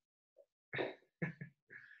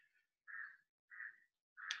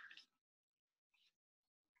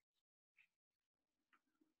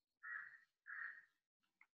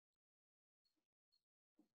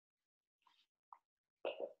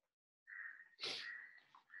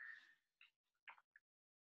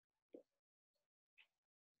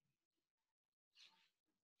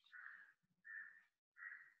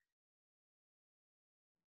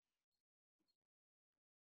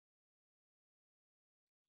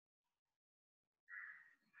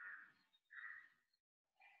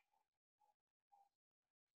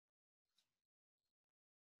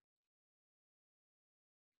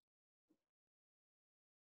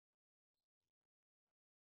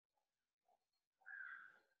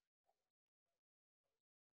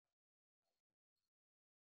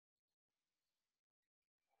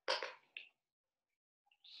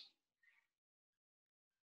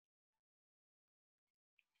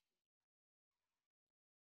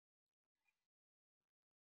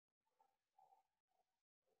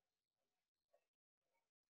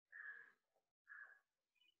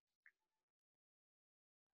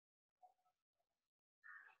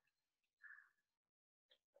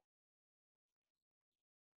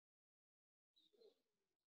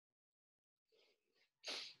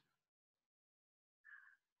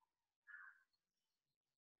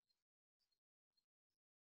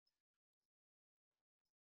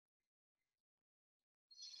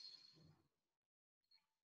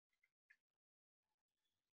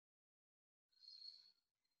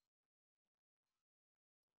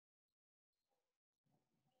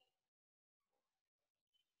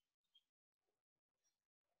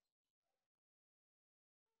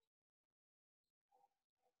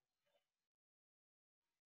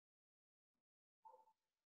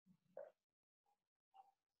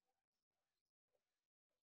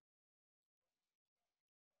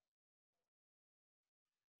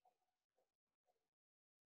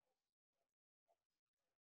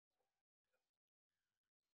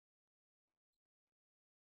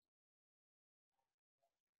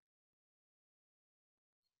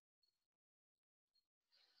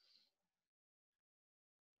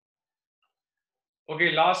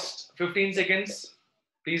 Okay, last 15 seconds.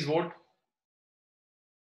 Please vote.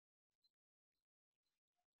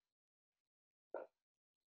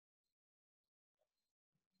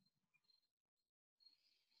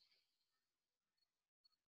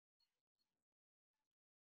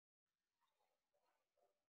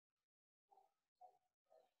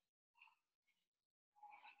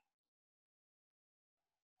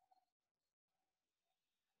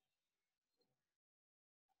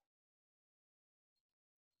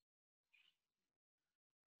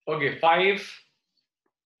 Okay, 5,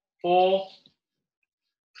 4,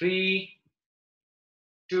 3,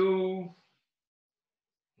 2,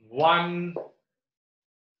 1,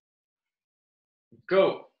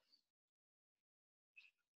 go.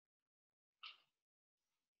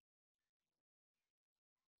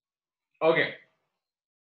 Okay.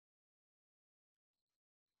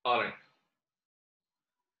 All right.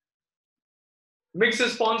 Mixed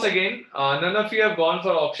response again. None of you have gone for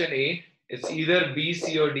option A. It's either B,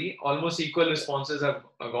 C, or D. Almost equal responses have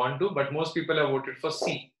gone to, but most people have voted for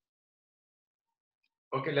C.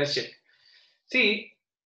 Okay, let's check. See,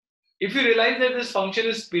 if you realize that this function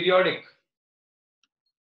is periodic,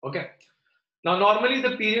 okay. Now, normally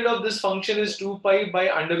the period of this function is 2 pi by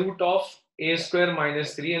under root of a square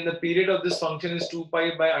minus 3, and the period of this function is 2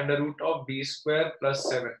 pi by under root of b square plus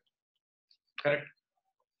 7. Correct?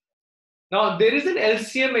 Now, there is an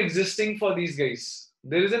LCM existing for these guys.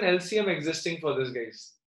 There is an LCM existing for this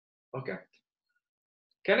guys. Okay.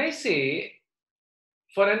 Can I say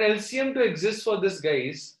for an LCM to exist for this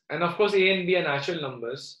guys, and of course a and b are natural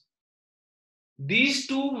numbers, these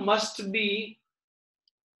two must be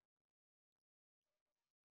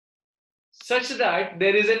such that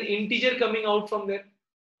there is an integer coming out from there.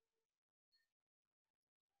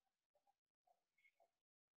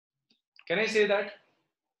 Can I say that?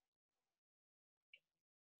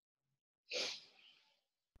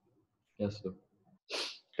 Yes, sir.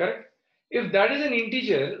 Correct? If that is an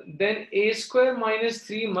integer, then a square minus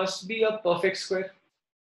 3 must be a perfect square.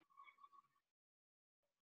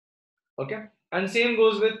 Okay? And same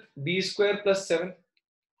goes with b square plus 7.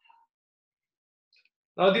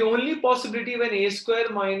 Now, the only possibility when a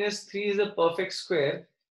square minus 3 is a perfect square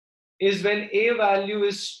is when a value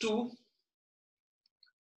is 2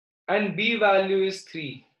 and b value is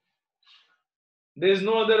 3. There is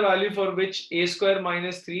no other value for which a square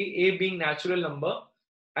minus 3, a being natural number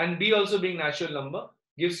and b also being natural number,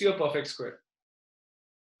 gives you a perfect square.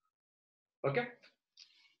 Okay?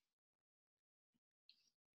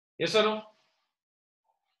 Yes or no?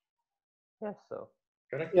 Yes, sir.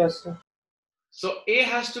 Correct? Yes, sir. So a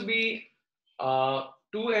has to be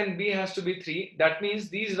 2 and b has to be 3. That means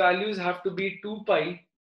these values have to be 2 pi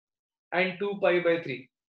and 2 pi by 3.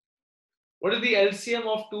 What is the LCM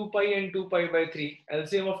of 2 pi and 2 pi by 3?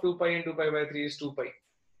 LCM of 2 pi and 2 pi by 3 is 2 pi.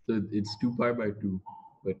 So it's 2 pi by 2,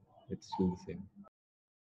 but it's still the same.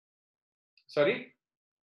 Sorry?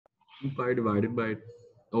 2 pi divided by,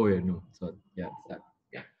 oh yeah, no, sorry. Yeah, it's that.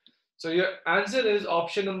 Yeah. So your answer is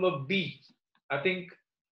option number B. I think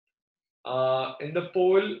in the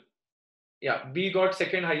poll, yeah, B got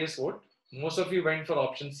second highest vote. Most of you went for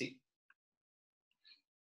option C.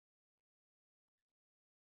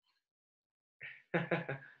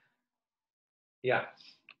 Yeah.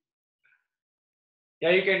 Yeah,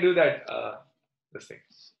 you can do that, this thing.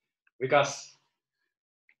 Because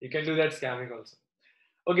you can do that scamming also.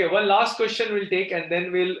 Okay, one last question we'll take and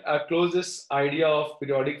then we'll close this idea of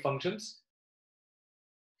periodic functions.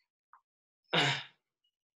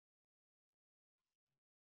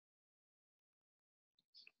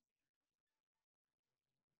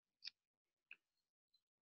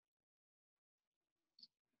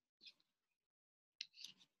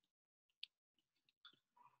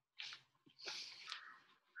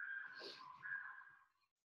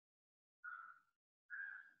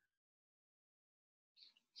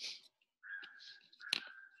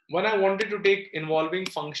 One I wanted to take involving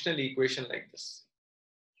functional equation like this.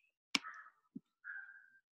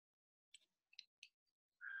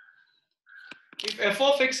 If f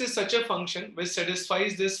of x is such a function which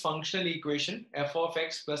satisfies this functional equation, f of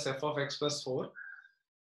x plus f of x plus 4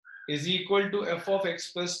 is equal to f of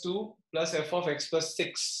x plus 2 plus f of x plus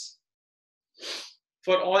 6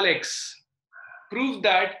 for all x, prove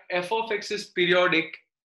that f of x is periodic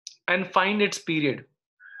and find its period.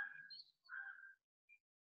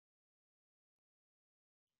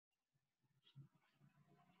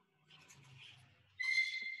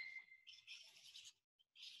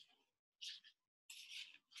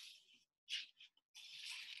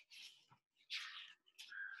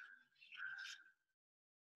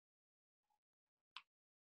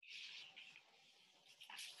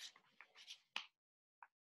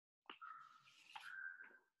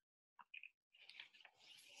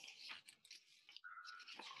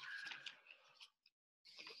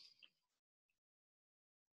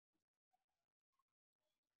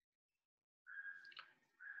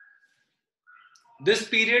 This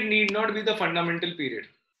period need not be the fundamental period.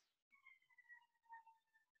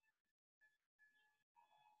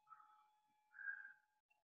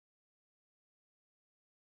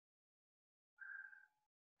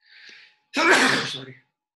 Sorry.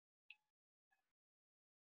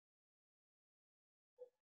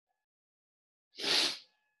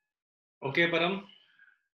 Okay, Param.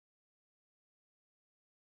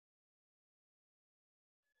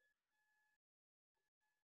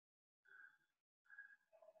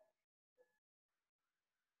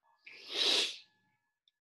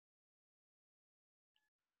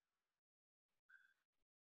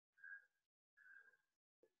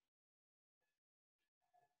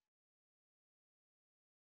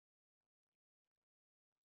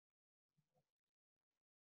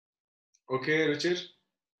 Okay, Ruchir.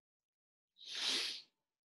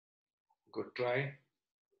 Good try.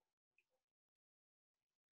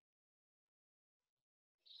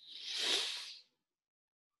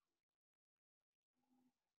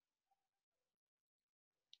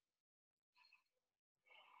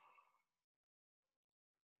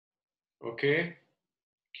 Okay,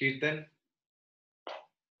 Kirtan.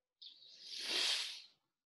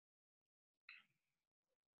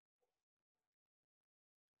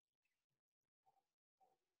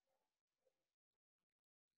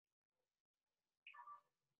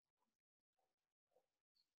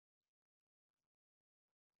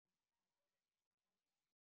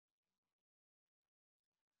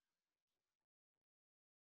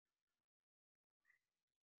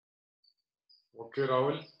 Okay,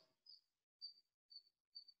 Rahul.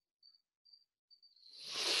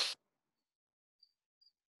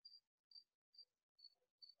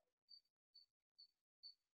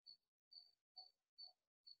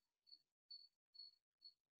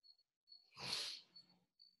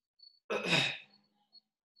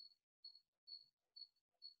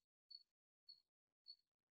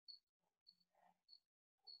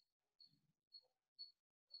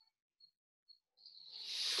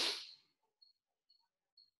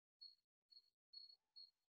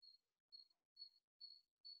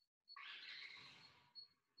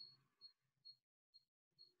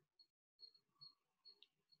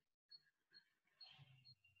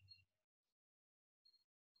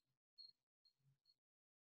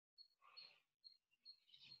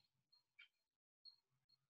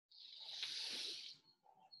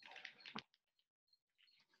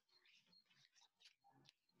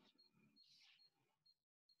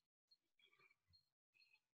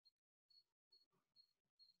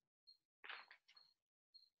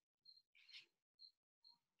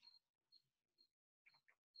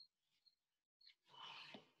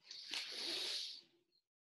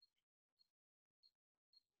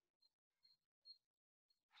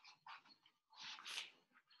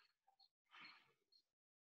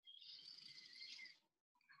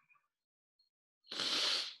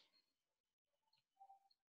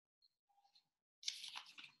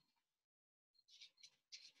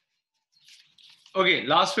 Okay,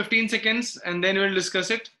 last 15 seconds and then we'll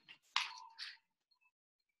discuss it.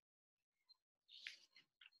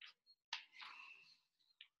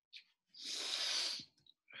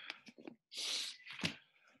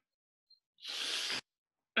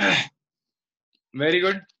 Very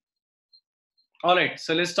good. All right,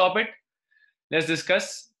 so let's stop it. Let's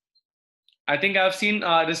discuss. I think I've seen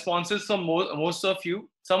responses from most of you.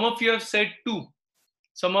 Some of you have said 2.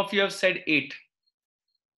 Some of you have said 8.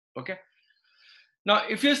 Okay. Now,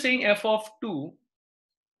 if you're saying f of 2,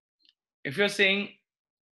 if you're saying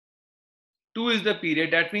 2 is the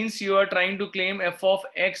period, that means you are trying to claim f of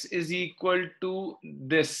x is equal to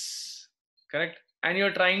this, correct? And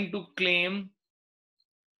you're trying to claim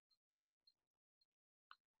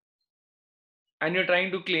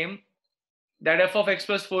that f of x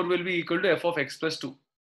plus 4 will be equal to f of x plus 2.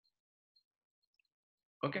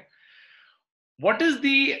 Okay. What is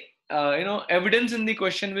the evidence in the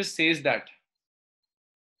question which says that?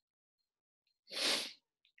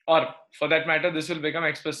 Or for that matter, this will become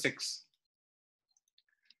x plus 6.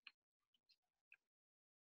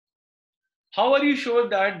 How are you sure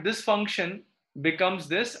that this function becomes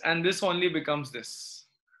this and this only becomes this?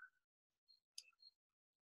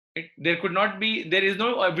 There is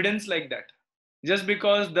no evidence like that. Just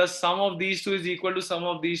because the sum of these two is equal to sum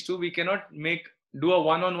of these two, we cannot do a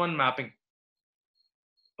one-on-one mapping.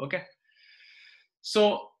 Okay.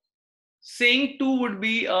 So saying 2 would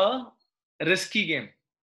be a risky game.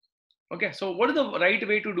 Okay. So what is the right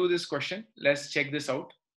way to do this question? Let's check this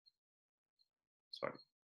out. Sorry.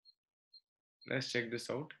 Let's check this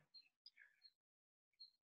out.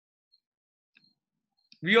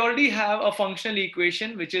 We already have a functional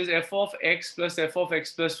equation which is f of x plus f of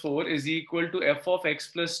x plus 4 is equal to f of x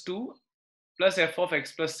plus 2 plus f of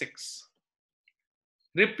x plus 6.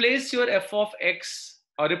 Replace your f of x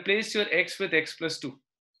or replace your x with x plus 2.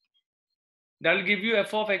 That will give you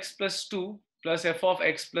f of x plus 2 plus f of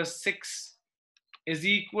x plus 6 is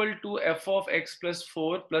equal to f of x plus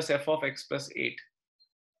 4 plus f of x plus 8.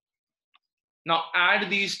 Now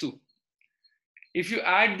add these two. If you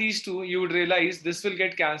add these two, you would realize this will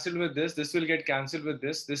get cancelled with this will get cancelled with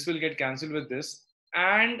this will get cancelled with this.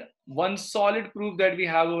 And one solid proof that we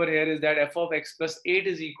have over here is that f of x plus 8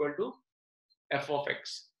 is equal to f of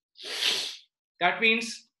x. That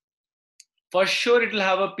means for sure it will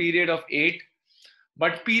have a period of 8,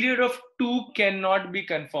 but period of 2 cannot be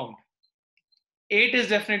confirmed. 8 is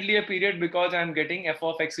definitely a period because I'm getting f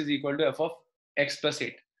of x is equal to f of x plus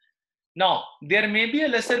 8. Now, there may be a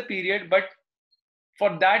lesser period, but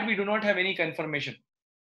for that we do not have any confirmation.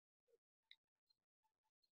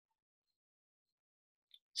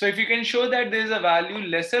 So if you can show that there is a value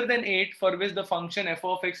lesser than 8 for which the function f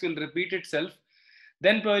of x will repeat itself,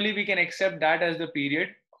 then probably we can accept that as the period,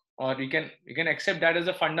 or you can accept that as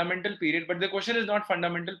a fundamental period. But the question is not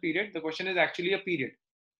fundamental period, the question is actually a period.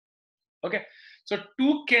 Okay, so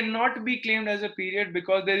 2 cannot be claimed as a period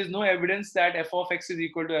because there is no evidence that f of x is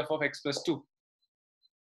equal to f of x plus 2.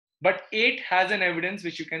 But 8 has an evidence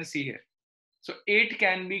which you can see here. So 8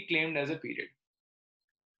 can be claimed as a period.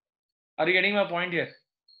 Are you getting my point here?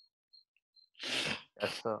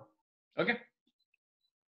 Yes, sir. Okay.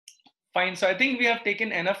 Fine. So I think we have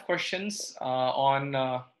taken enough questions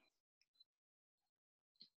on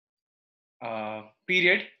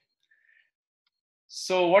period.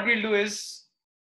 So what we'll do is